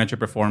because the manager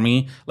before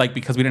me, like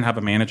because we didn't have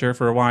a manager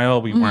for a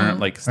while, we weren't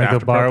like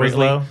staffed the bar was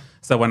appropriately. low?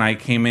 So when I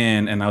came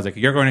in and I was like,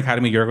 you're going to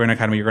academy, you're going to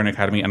academy, you're going to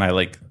academy. And I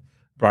like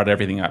brought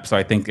everything up. So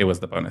I think it was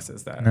the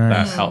bonuses that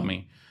helped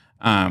me.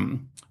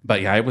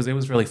 But yeah, it was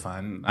really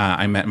fun.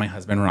 I met my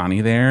husband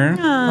Ronnie there.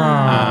 We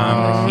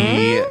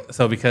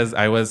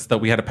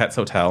had a Pets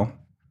Hotel,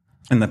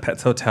 and the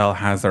Pets Hotel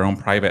has their own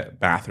private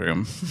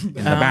bathroom in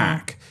the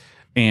back.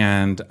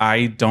 And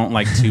I don't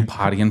like to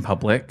potty in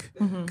public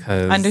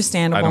because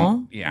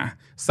Understandable. Yeah.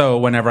 So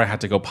whenever I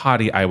had to go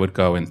potty, I would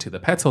go into the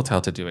Pets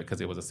Hotel to do it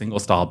because it was a single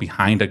stall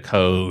behind a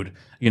code,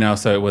 you know.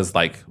 So it was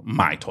like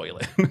my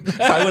toilet.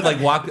 So I would like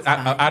walk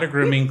out of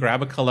grooming,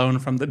 grab a cologne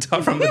from the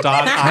dog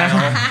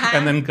aisle,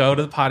 and then go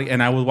to the potty.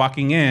 And I was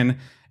walking in,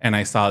 and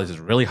I saw this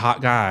really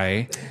hot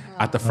guy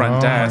at the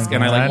front desk,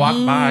 and I like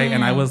walked by,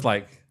 and I was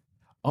like,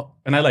 oh,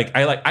 and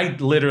I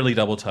literally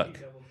double took.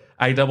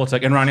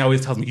 And Ronnie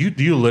always tells me,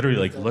 you literally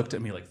like looked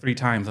at me like 3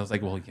 times. I was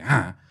like, well,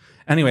 yeah.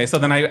 Anyway, so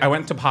then I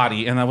went to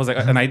potty, and I was like,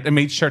 and I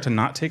made sure to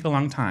not take a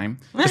long time,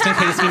 just in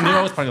case he knew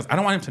I was potty. I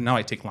don't want him to know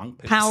I take long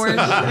picks. Power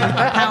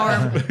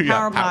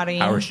body.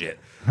 Power shit.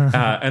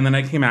 And then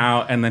I came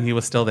out, and then he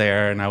was still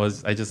there, and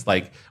I just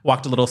like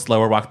walked a little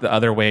slower, walked the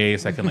other way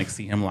so I could like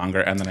see him longer,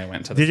 and then I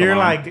went to the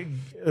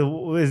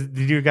salon.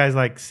 Did you guys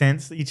like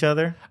sense each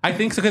other? I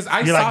think so because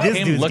I You're saw like, this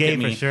him dude's look gay at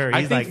me. for sure.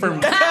 I He's think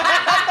like-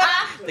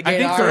 I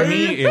think for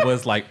me it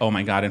was like, oh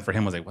my god, and for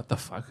him it was like, what the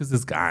fuck is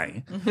this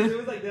guy? It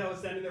was like that. I was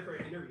standing there for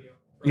an interview.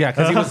 Yeah,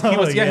 because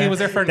he was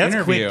there for an That's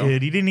interview. quick,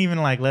 dude. You didn't even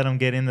like let him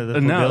get into the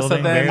No, so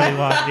building. then- Barely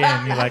walked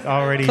in. You like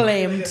already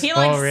Claimed. He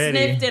like Already.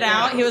 sniffed it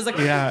out. He was like,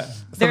 Yeah.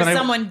 So there's then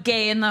someone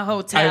gay in the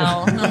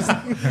hotel.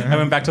 I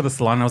went back to the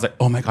salon and I was like,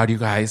 oh my God, you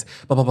guys,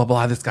 blah, blah, blah,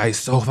 blah. This guy is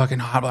so fucking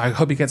hot. I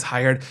hope he gets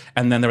hired.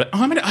 And then they're like,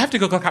 oh, I have to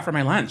go out for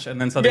my lunch.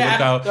 And then so they would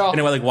go and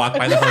they would like walk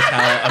by the hotel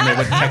and they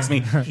would text me,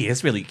 he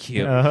is really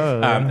cute.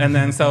 And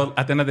then so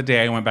at the end of the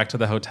day, I went back to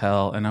the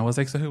hotel and I was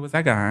like, so who was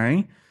that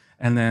guy?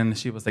 And then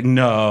she was like,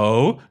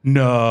 no.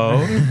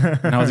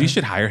 And I was, you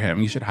should hire him.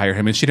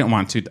 And she didn't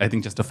want to, I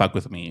think, just to fuck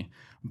with me.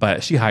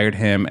 But she hired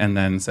him. And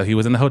then so he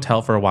was in the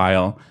hotel for a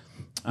while.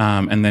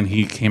 And then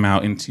he came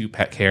out into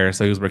pet care.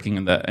 So he was working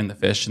in the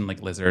fish and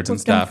like lizards and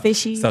stuff.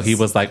 Fishies. So he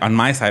was like on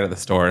my side of the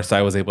store. So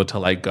I was able to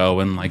like go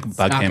and like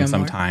bug Stalk him him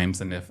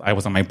sometimes. And if I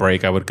was on my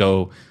break, I would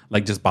go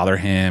like just bother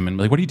him and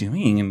be like, what are you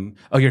doing? And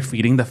oh, you're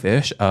feeding the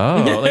fish?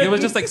 Oh, like it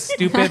was just like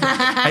stupid.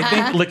 I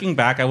think looking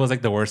back, I was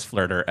like the worst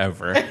flirter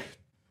ever.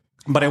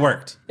 But it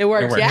worked. It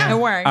worked. Yeah. It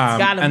worked.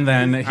 Got him. And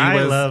then he I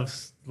was.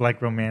 love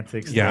like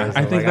romantic stories. Yeah,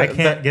 I I think I that-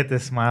 can't get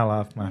this smile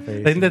off my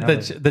face. I think that I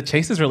love the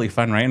chase is really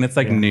fun, right? And it's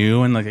like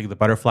new and like the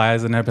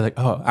butterflies. And I'd be like,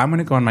 oh, I'm going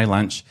to go on my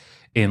lunch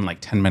in like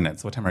 10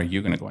 minutes. What time are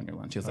you going to go on your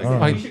lunch? He was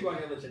like, You should go on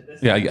your lunch at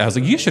this. yeah, I was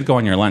like, you should go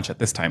on your lunch at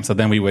this time. So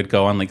then we would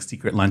go on like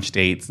secret lunch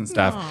dates and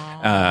stuff.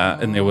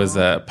 And there was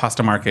a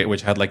pasta market,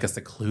 which had like a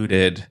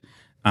secluded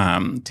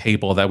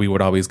table that we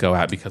would always go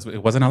at because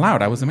it wasn't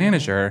allowed. I was a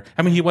manager.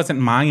 I mean, he wasn't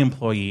my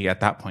employee at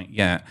that point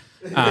yet.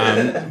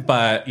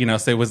 But you know,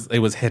 so it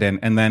was hidden.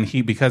 And then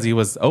because he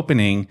was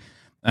opening,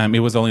 it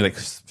was only like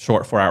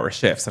short 4-hour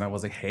shifts. And I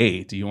was like,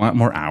 hey, do you want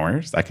more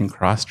hours? I can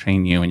cross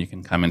train you and you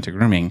can come into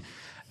grooming.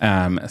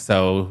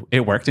 So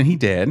it worked and he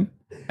did.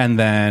 And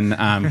then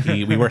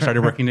we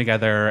started working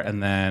together,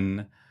 and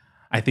then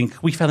I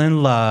think we fell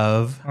in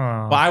love.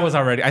 Well,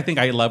 I think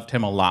I loved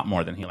him a lot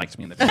more than he liked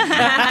me in the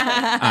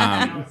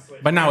beginning.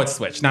 But now it's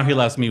switched. Now he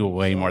loves me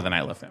way more than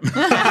I love him.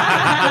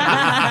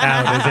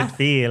 How does it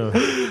feel?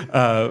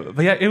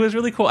 But yeah, it was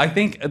really cool. I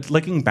think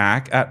looking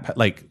back at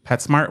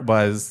PetSmart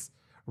was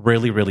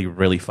really, really,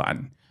 really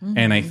fun. Mm-hmm.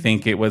 And I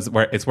think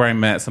it's where I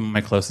met some of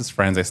my closest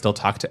friends. I still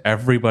talk to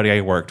everybody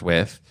I worked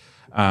with.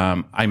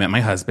 I met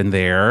my husband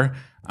there.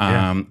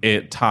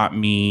 It taught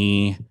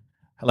me,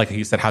 like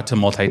you said, how to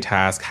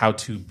multitask, how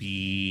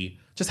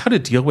to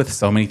deal with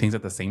so many things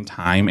at the same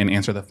time and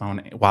answer the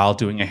phone while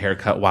doing a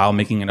haircut, while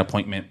making an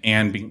appointment,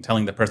 and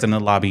telling the person in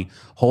the lobby,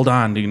 hold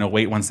on,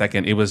 wait 1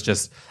 second. It was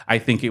just, I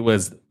think it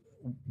was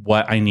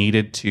what I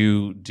needed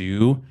to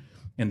do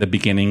in the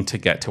beginning to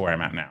get to where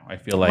I'm at now. I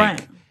feel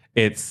like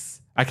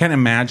I can't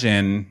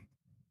imagine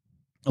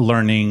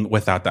learning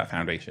without that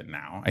foundation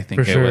now. I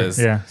think For sure. was,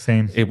 yeah,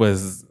 same. it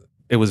was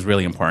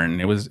really important.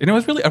 It was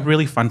really a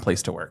really fun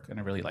place to work, and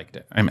I really liked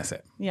it. I miss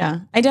it. Yeah,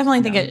 I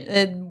definitely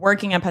think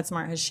working at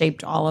PetSmart has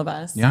shaped all of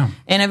us. Yeah.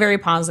 In a very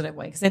positive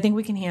way, because I think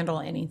we can handle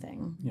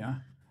anything. Yeah.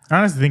 I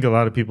honestly think a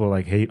lot of people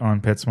like hate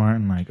on PetSmart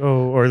and like,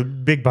 or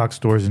big box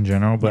stores in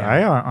general. But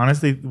I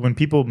honestly, when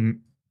people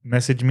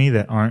message me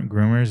that aren't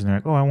groomers and they're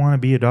like, oh, I want to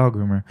be a dog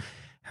groomer,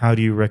 how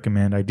do you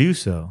recommend I do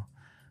so?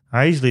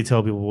 I usually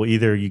tell people, well,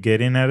 either you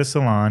get in at a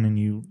salon and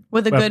you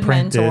with a good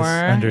apprentice mentor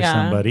under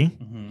somebody,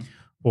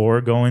 or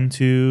go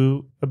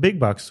into a big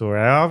box store.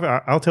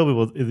 I'll tell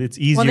people it's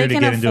easier to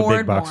get into a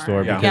big box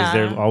store because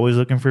they're always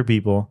looking for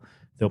people.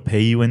 They'll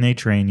pay you when they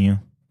train you.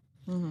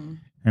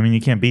 I mean, you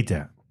can't beat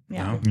that.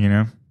 Yeah. You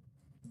know?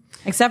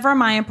 Except for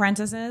my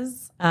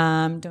apprentices.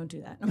 Don't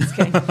do that. I'm just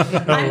kidding. I'm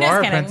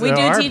just kidding. We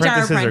do teach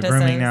our apprentices. Are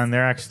grooming now, and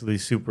they're actually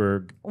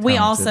super talented. We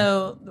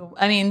also,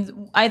 I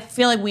mean, I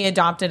feel like we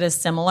adopted a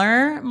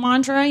similar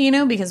mantra, you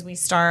know, because we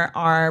start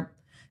our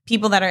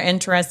people that are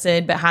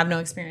interested but have no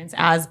experience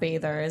as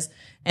bathers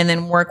and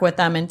then work with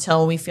them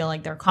until we feel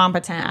like they're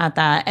competent at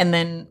that. And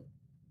then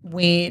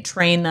we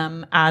train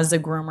them as a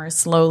groomer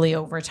slowly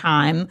over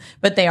time,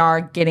 but they are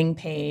getting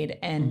paid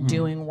and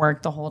doing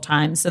work the whole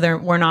time. So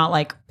we're not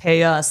like,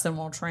 pay us and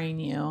we'll train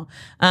you.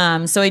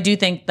 So I do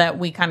think that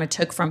we kind of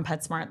took from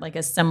PetSmart like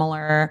a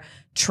similar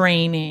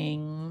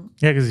training.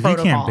 Yeah, because if you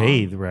protocol. can't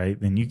bathe, right,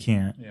 then you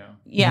can't.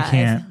 Yeah. You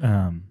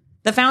can't.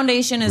 The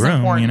foundation is groom,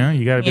 important. You know,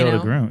 you got to be able to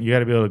groom. You got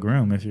to be able to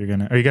groom if you're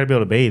gonna, or you got to be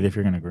able to bathe if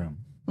you're gonna groom.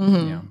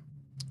 Yeah.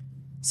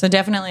 So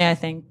definitely, I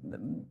think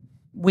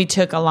we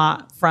took a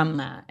lot from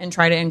that and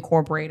try to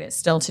incorporate it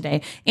still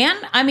today. And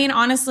I mean,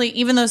 honestly,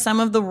 even though some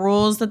of the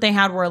rules that they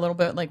had were a little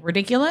bit like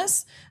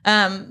ridiculous,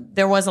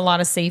 there was a lot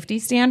of safety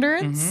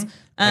standards.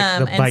 Like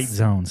the bite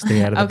zone.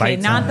 Stay out of the bite zone.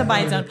 Okay, not the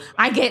bite zone.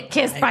 I get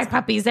kissed by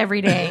puppies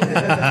every day.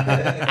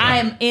 I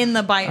am in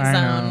the bite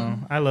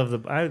zone. I love the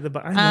bite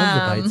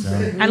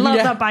zone. I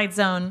love the bite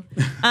zone.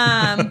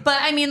 But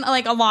I mean,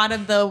 like a lot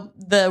of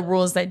the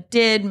rules that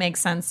did make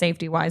sense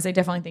safety wise, I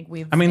definitely think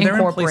we've they're in place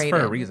incorporated for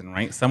a reason,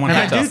 right? Someone And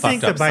had I to do have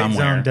think fucked the up bite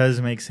somewhere. zone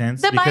does make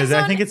sense The bite because I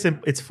zone-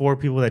 think it's for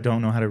people that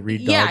don't know how to read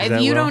dogs. Yeah, if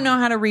that you well. don't know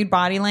how to read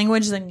body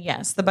language, then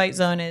yes, the bite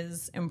zone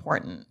is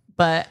important.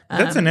 But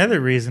That's another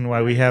reason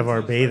why we have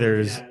our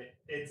bathers.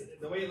 It's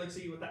the way it looks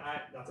at you with the eye.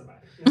 That's a bite.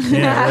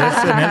 Yeah,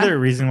 that's another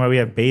reason why we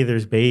have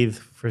bathers bathe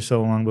for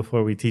so long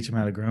before we teach them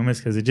how to groom is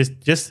because it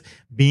just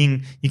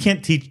being you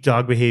can't teach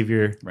dog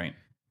behavior Right.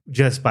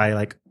 just by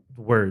like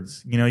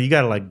words. You know, you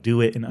got to like do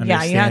it and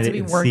understand it. you have to be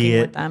and working see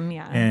it with them,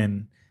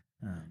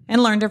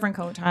 and learn different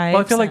coat types.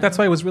 Well, I feel like that's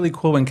why it was really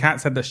cool when Kat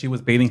said that she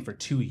was bathing for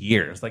 2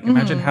 years. Like,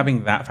 imagine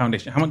having that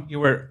foundation. How much you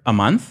were a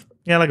month?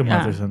 yeah, like a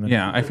month or something.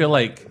 Yeah, I feel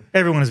like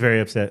Everyone is very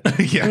upset.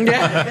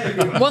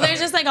 well, there's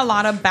just like a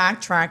lot of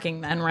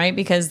backtracking then, right?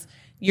 Because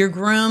your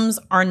grooms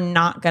are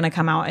not going to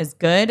come out as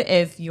good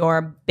if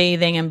your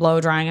bathing and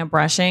blow drying and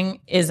brushing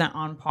isn't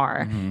on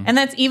par. And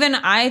that's even,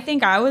 I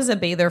think I was a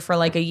bather for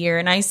like a year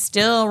and I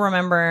still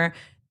remember,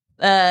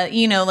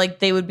 like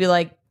they would be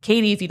like,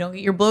 Katie, if you don't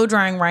get your blow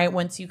drying right,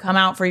 once you come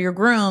out for your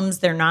grooms,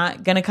 they're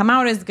not going to come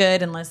out as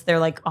good unless they're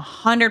like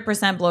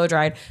 100% blow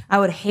dried. I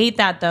would hate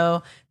that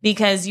though,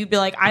 because you'd be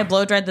like, I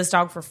blow dried this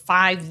dog for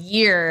 5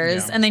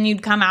 years. And then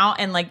you'd come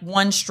out and like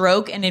one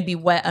stroke and it'd be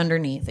wet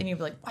underneath. And you'd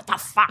be like, what the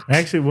fuck?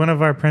 Actually, one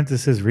of our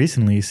apprentices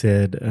recently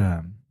said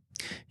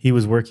he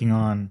was working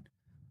on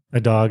a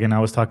dog and I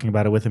was talking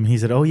about it with him. He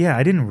said, oh yeah,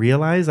 I didn't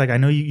realize, like I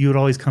know you would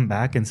always come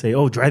back and say,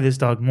 oh, dry this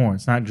dog more.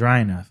 It's not dry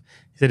enough.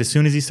 He said as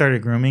soon as he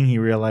started grooming, he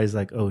realized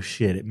like, oh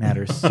shit, it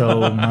matters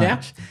so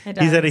much. It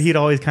He said does. he'd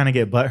always kind of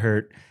get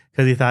butthurt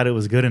because he thought it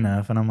was good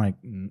enough. And I'm like,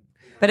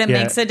 But it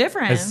yeah, makes a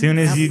difference. as soon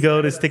as you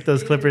go to stick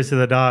those clippers to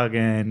the dog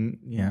and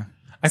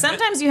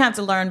Sometimes you have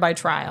to learn by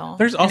trial.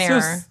 there's and also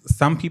error.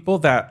 some people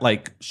that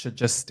like should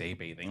just stay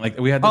bathing. Like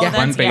we had this one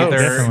that's- yeah. Oh, bather,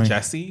 definitely.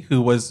 Jessie,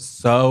 who was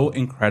so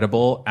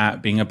incredible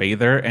at being a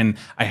bather, and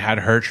I had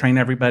her train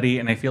everybody.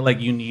 And I feel like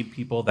you need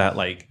people that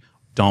like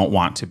don't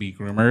want to be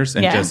groomers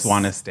and Yes. just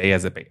want to stay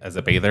as a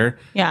bather.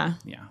 Yeah.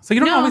 Yeah, so you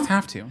don't No. always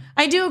have to.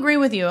 I do agree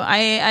with you.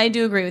 I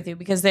do agree with you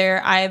because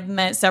I've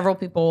met several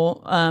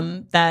people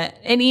that,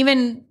 and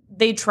even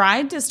they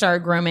tried to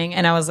start grooming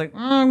and I was like,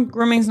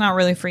 grooming's not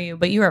really for you,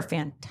 but you are a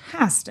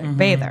fantastic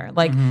bather.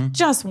 Like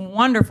just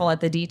wonderful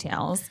at the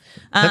details.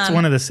 that's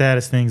one of the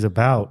saddest things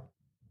about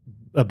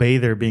a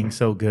bather being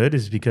so good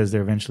is because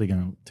they're eventually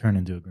going to turn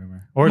into a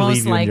groomer or Most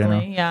leave you in general.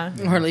 likely, yeah.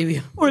 Or leave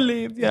you. Or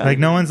leave, yeah. Like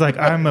no one's like,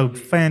 I'm a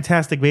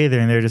fantastic bather,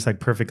 and they're just like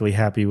perfectly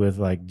happy with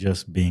like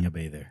just being a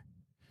bather.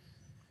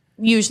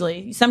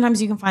 Usually.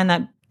 Sometimes you can find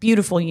that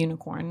beautiful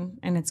unicorn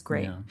and it's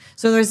great. Yeah.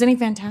 So if there's any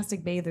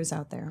fantastic bathers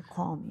out there,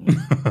 call me.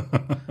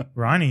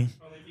 Ronnie,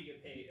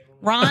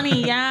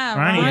 Ronnie, yeah.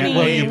 Ronnie,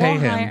 well, you pay we'll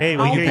him. hire- Hey,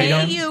 well, I'll you pay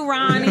don't- you,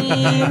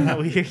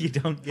 Ronnie. we hear you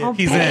don't get. I'll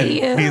He's pay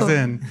in. you.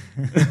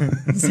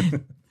 He's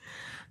in.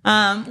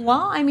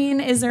 Well, I mean,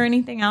 is there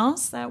anything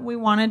else that we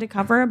wanted to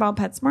cover about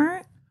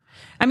PetSmart?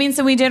 I mean,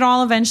 so we did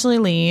all eventually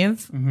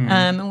leave,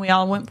 and we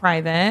all went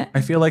private.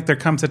 I feel like there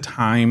comes a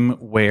time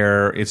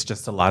where it's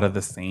just a lot of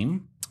the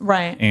same.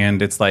 Right.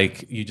 And it's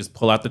like you just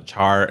pull out the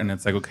chart and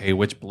it's like, okay,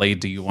 which blade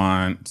do you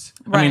want?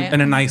 I mean, Right.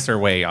 in a nicer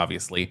way,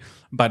 obviously.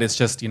 But it's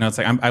just, it's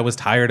like I was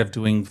tired of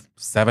doing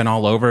 7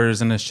 all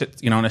overs in a Shih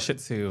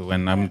Tzu,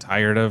 and I'm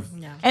tired of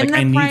And like I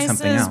the need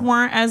something prices else.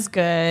 weren't as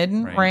good,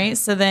 Right. right?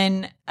 So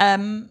then,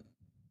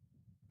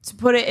 to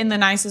put it in the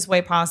nicest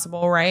way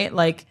possible, right?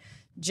 Like,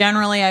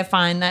 generally, I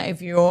find that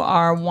if you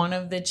are one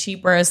of the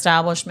cheaper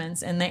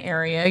establishments in the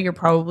area, you're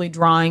probably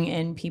drawing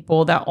in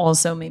people that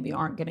also maybe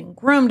aren't getting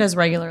groomed as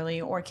regularly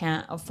or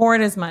can't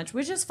afford as much,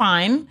 which is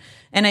fine.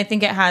 And I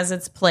think it has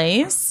its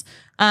place.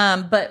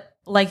 But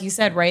like you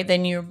said, right,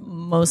 then you're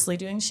mostly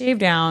doing shave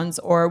downs,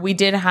 or we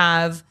did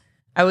have,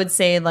 I would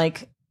say,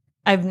 like,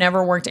 I've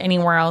never worked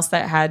anywhere else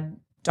that had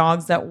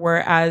dogs that were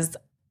as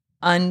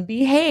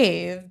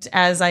unbehaved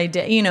as I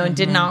did, and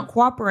did not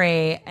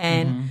cooperate.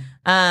 And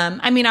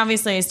I mean,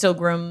 obviously, I still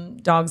groom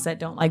dogs that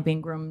don't like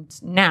being groomed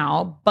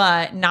now,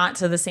 but not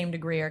to the same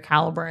degree or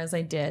caliber as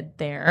I did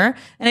there.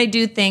 And I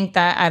do think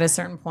that at a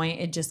certain point,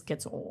 it just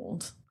gets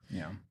old.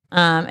 Yeah.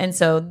 And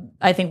so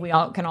I think we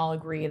all can all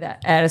agree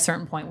that at a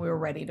certain point, we were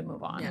ready to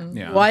move on.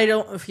 Yeah. Well, I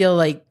don't feel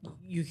like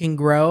you can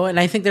grow, and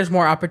I think there's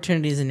more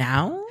opportunities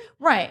now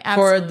Right.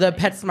 for Absolutely. the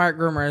PetSmart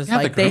groomers. Yeah,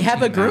 the like they groom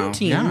have a team groom now.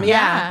 team. Yeah.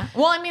 Yeah.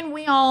 Well, I mean,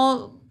 we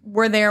all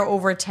were there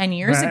over 10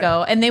 years Right.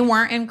 ago, and they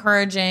weren't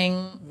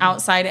encouraging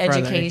outside Further.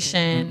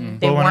 education.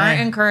 They Well, when weren't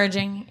I-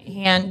 encouraging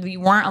you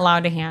weren't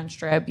allowed to hand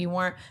strip.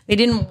 They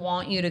didn't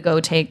want you to go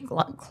take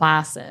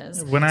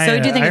classes. When I, so I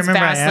do think I it's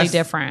remember I vastly asked-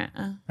 different.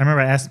 I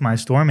remember I asked my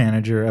store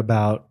manager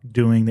about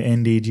doing the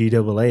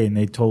NDGAA, and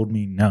they told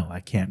me, no, I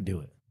can't do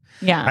it.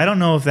 Yeah. I don't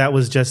know if that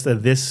was just a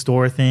this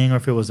store thing or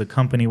if it was a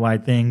company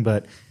wide thing,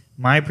 but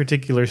my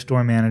particular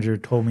store manager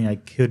told me I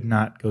could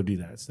not go do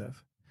that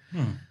stuff.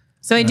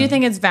 So I do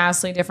think it's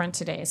vastly different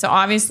today. So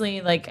obviously,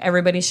 like,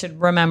 everybody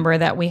should remember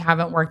that we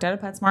haven't worked at a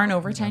PetSmart in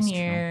over 10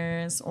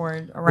 years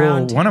or around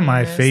Well, 10 one of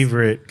my years.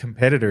 favorite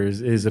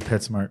competitors is a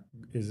PetSmart.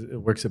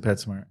 Works at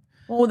PetSmart.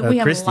 Well, we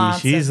have Christy, lots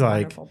she's of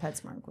like- wonderful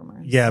PetSmart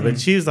groomers. Yeah, but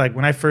she's like,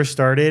 when I first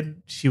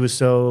started, she was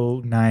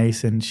so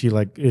nice and she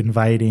like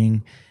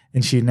inviting,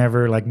 and she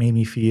never like made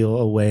me feel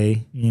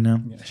away. Yeah.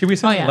 She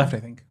recently yeah. left, I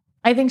think.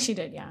 I think she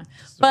did, yeah.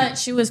 But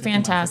she was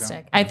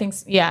fantastic. I think,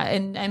 yeah.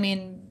 And I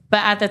mean, but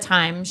at the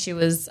time, she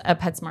was a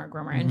PetSmart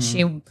groomer. And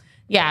she,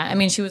 yeah, I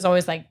mean, she was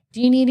always like, do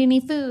you need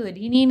any food?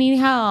 Do you need any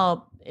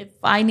help? If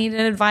I needed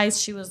advice,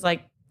 she was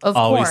like, of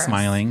Always course.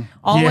 smiling.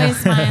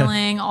 Always Yeah.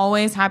 smiling,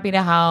 always happy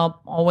to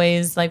help,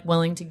 always like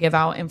willing to give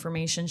out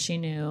information she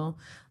knew.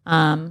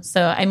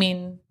 So, I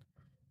mean,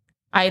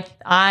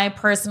 I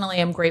personally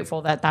am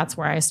grateful that that's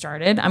where I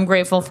started. I'm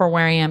grateful for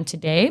where I am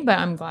today, but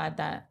I'm glad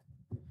that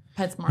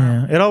PetSmart.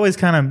 Yeah, it always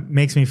kind of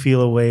makes me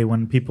feel away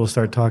when people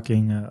start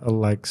talking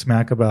like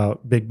smack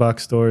about big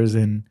box stores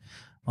and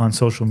on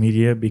social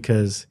media,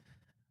 because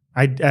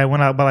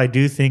while I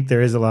do think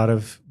there is a lot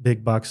of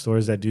big box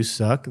stores that do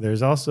suck,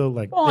 there's also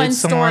like Well, and it's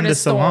store salon to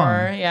store,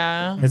 salon.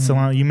 yeah. It's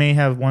salon. You may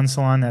have one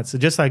salon that's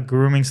just like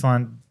grooming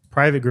salon,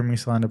 private grooming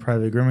salon to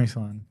private grooming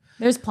salon.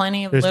 There's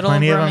plenty of There's little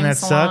plenty of them grooming that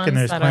suck, and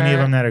there's salons plenty of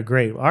that them that are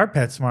great. Our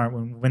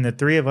PetSmart, when the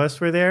three of us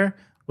were there,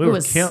 we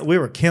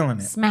were killing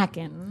it.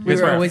 smacking. You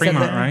guys were at always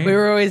Fremont, at the, right? we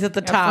were always at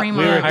the top. Fremont.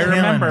 We were I killing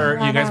remember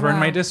it. you guys were in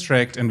my Wow.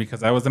 district, and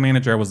because I was the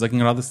manager, I was looking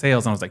at all the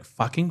sales, and I was like,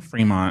 "Fucking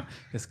Fremont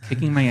is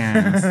kicking my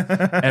ass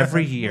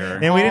every year."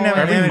 And we didn't have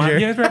a every month, manager.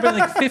 you guys were having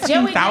like Yeah, we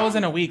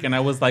 15,000 a week, and I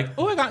was like,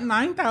 "Oh, I got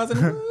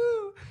 9,000."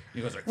 Woo.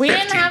 You guys were like, We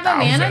didn't have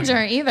a 15,000.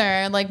 manager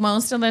either, like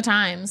most of the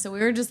time. So we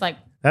were just like,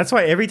 That's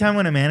why every time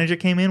when a manager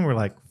came in, we're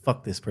like,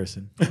 "Fuck this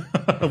person, we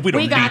don't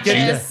We got need you.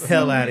 get this. the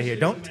hell out of here!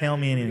 Don't tell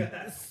me anything."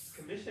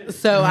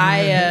 So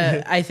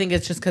I think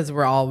it's just because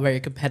we're all very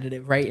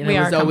competitive, right? And We it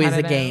was are always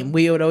a competitive. game.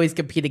 We would always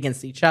compete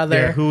against each other.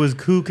 Yeah,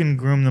 who can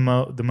groom the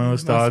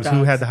most dogs? Who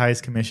dogs. had the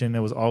highest commission? It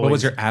was always. What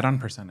was your add-on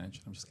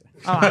percentage? I'm just kidding.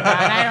 oh my God,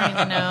 I don't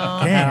even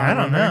know. Dang, I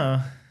don't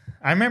know.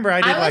 I remember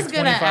I did I was like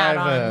good at 25.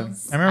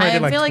 add-ons. I remember I I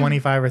did like feel like-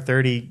 25 or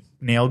 30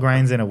 nail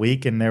grinds in a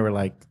week, and they were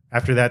like,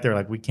 after that, they were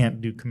like, we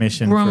can't do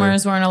commission.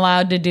 Groomers weren't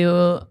allowed to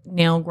do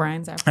nail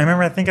grinds after. I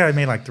remember I think I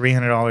made like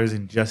 $300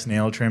 in just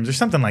nail trims or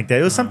something like that.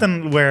 It was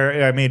something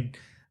where I made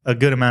a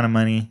good amount of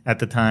money at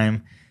the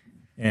time,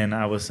 and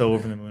I was so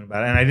over the moon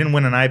about it. And I didn't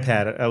win an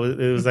iPad.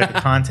 It was like a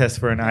contest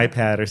for an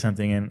iPad or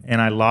something,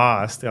 and I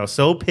lost. I was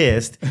so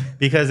pissed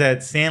because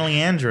at San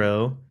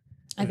Leandro,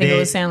 I think it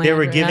was San they were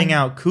Leandro, giving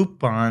yeah. out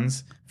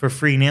coupons for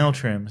free nail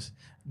trims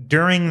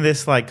during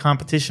this like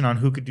competition on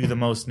who could do the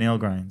most nail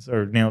grinds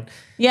or nail.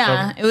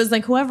 Yeah, it was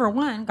like whoever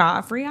won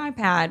got a free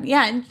iPad.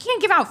 Yeah, and you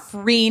can't give out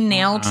free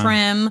nail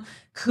trim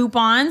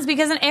coupons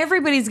because then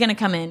everybody's going to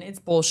come in. It's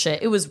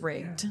bullshit. It was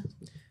rigged.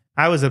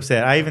 I was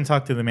upset. I even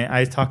talked to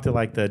I talked to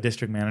like the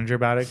district manager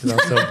about it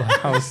because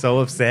I was so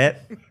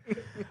upset.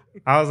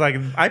 I was like,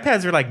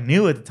 iPads are like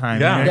new at the time.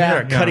 Yeah. You know? Yeah.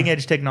 They're cutting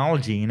edge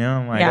technology. You know,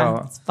 I'm like, Yeah,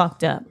 oh. it's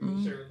fucked up.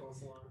 Mm.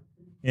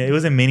 Yeah, it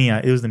was a mini.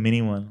 It was the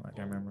mini one. Like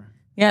I remember.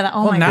 Yeah,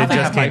 oh Well, my now God. they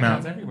just have came iPads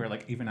out. everywhere,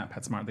 like even at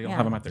PetSmart, they don't Yeah.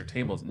 have them at their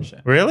tables and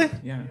shit. Really?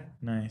 Yeah.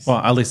 Nice. Well,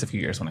 at least a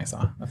few years when I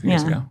saw a few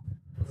years Yeah. ago.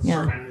 Yeah.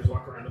 Store managers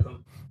walk around with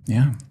them.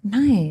 Yeah.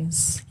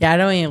 Nice. Yeah, I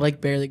don't even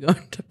like barely go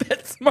to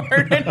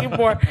PetSmart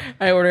anymore.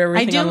 I order I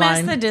everything do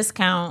online. miss the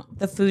discount,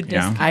 the food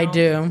Yeah. discount. I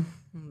do.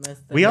 Miss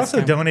the We also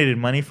discount. donated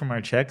money from our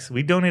checks.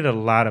 We donated a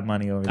lot of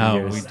money over the Oh,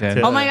 years. we did.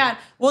 to- Oh my God.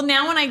 Well,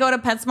 now when I go to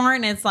PetSmart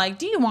and it's like,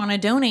 do you want to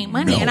donate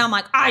money? And I'm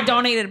like, I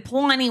donated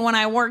plenty when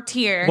I worked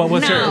here. What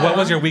was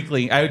No. your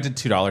weekly? I did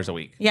 $2 a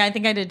week. Yeah, I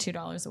think I did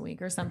 $2 a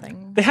week or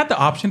something. They had the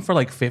option for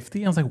like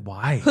 50. I was like,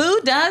 why?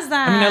 Who does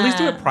that? I mean, at least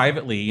do it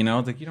privately, you know?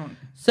 Like you don't.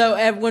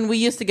 So when we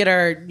used to get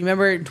our, you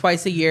remember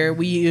twice a year,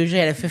 we usually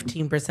had a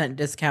 15%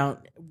 discount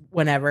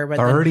whenever. But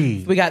then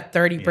 30. we got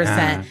 30%.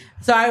 Yeah.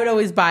 So I would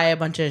always buy a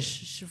bunch of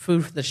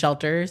food for the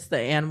shelters, the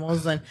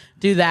animals, and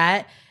do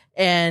that.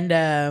 And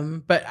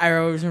but I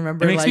always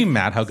remember It makes like, me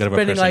mad how good of a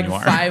spending person like you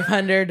are.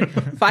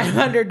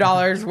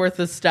 $500 worth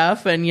of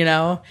stuff, and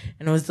and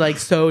it was like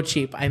so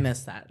cheap. I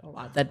miss that a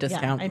lot. That Yeah,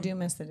 discount, I do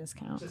miss the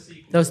discount.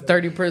 those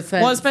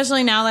 30%. Well,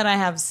 especially now that I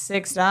have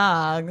 6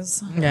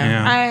 dogs.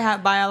 yeah. I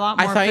buy a lot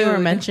more I thought you were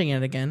food. mentioning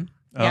it again.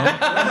 Yeah.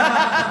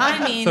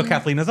 I mean, So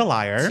Kathleen is a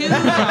liar. 2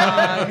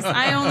 dogs.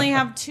 I only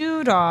have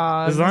 2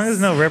 dogs. As long as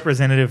no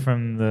representative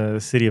from the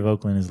city of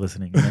Oakland is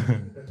listening. you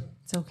know?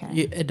 It's okay.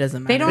 It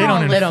doesn't matter. They don't They all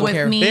don't- live they don't with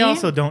care. me. They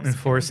also don't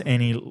enforce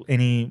any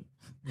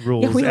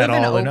rules Yeah, we at live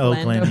in all in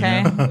Oakland,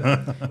 Oakland. you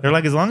know? They're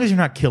like, as long as you're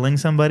not killing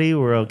somebody,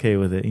 we're okay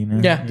with it. You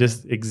know, Yeah.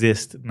 just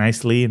exist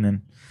nicely and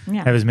then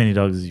Yeah. have as many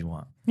dogs as you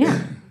want. Yeah.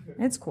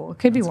 It's cool. It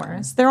could be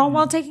worse. They're all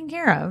well taken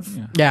care of.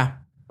 Yeah.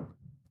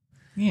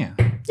 Yeah.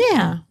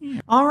 Yeah.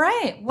 All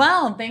right.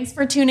 Well, thanks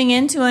for tuning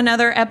in to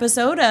another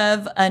episode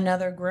of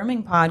Another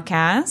Grooming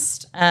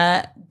Podcast.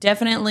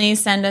 Definitely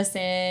send us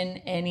in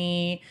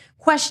any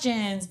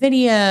questions,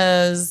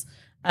 videos,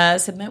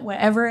 submit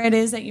whatever it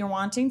is that you're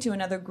wanting to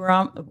another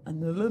send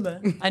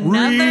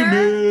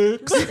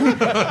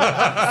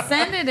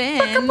it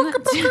in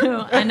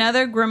to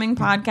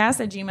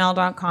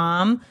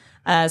anothergroomingpodcast@gmail.com.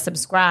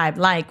 Subscribe,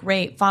 like,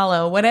 rate,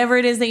 follow, whatever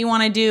it is that you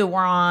want to do.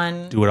 We're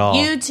on Do it all.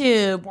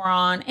 YouTube, we're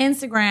on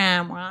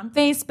Instagram, we're on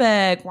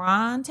Facebook, we're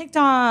on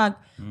TikTok,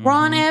 we're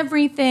on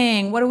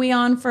everything. What are we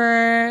on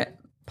for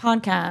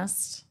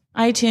podcast?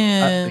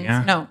 iTunes.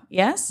 yeah. No,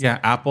 yes? Yeah.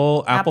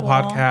 Apple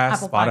Podcasts,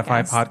 Apple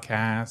Spotify Podcasts.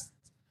 Podcasts.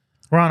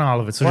 We're on all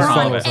of it. So We're just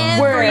on follow us on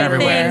We're everything.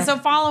 everywhere. So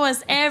follow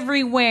us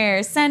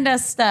everywhere. Send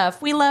us stuff.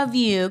 We love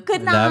you.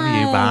 Good night. Love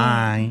you.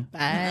 Bye.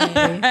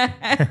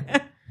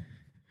 Bye.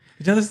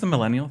 You know this is the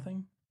millennial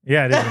thing?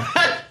 Yeah, it is. And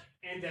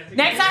dancing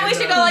Next with time we your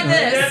should hands go like up.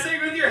 this.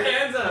 Dancing with your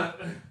hands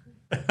up.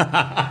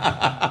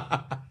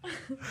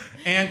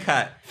 And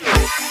cut.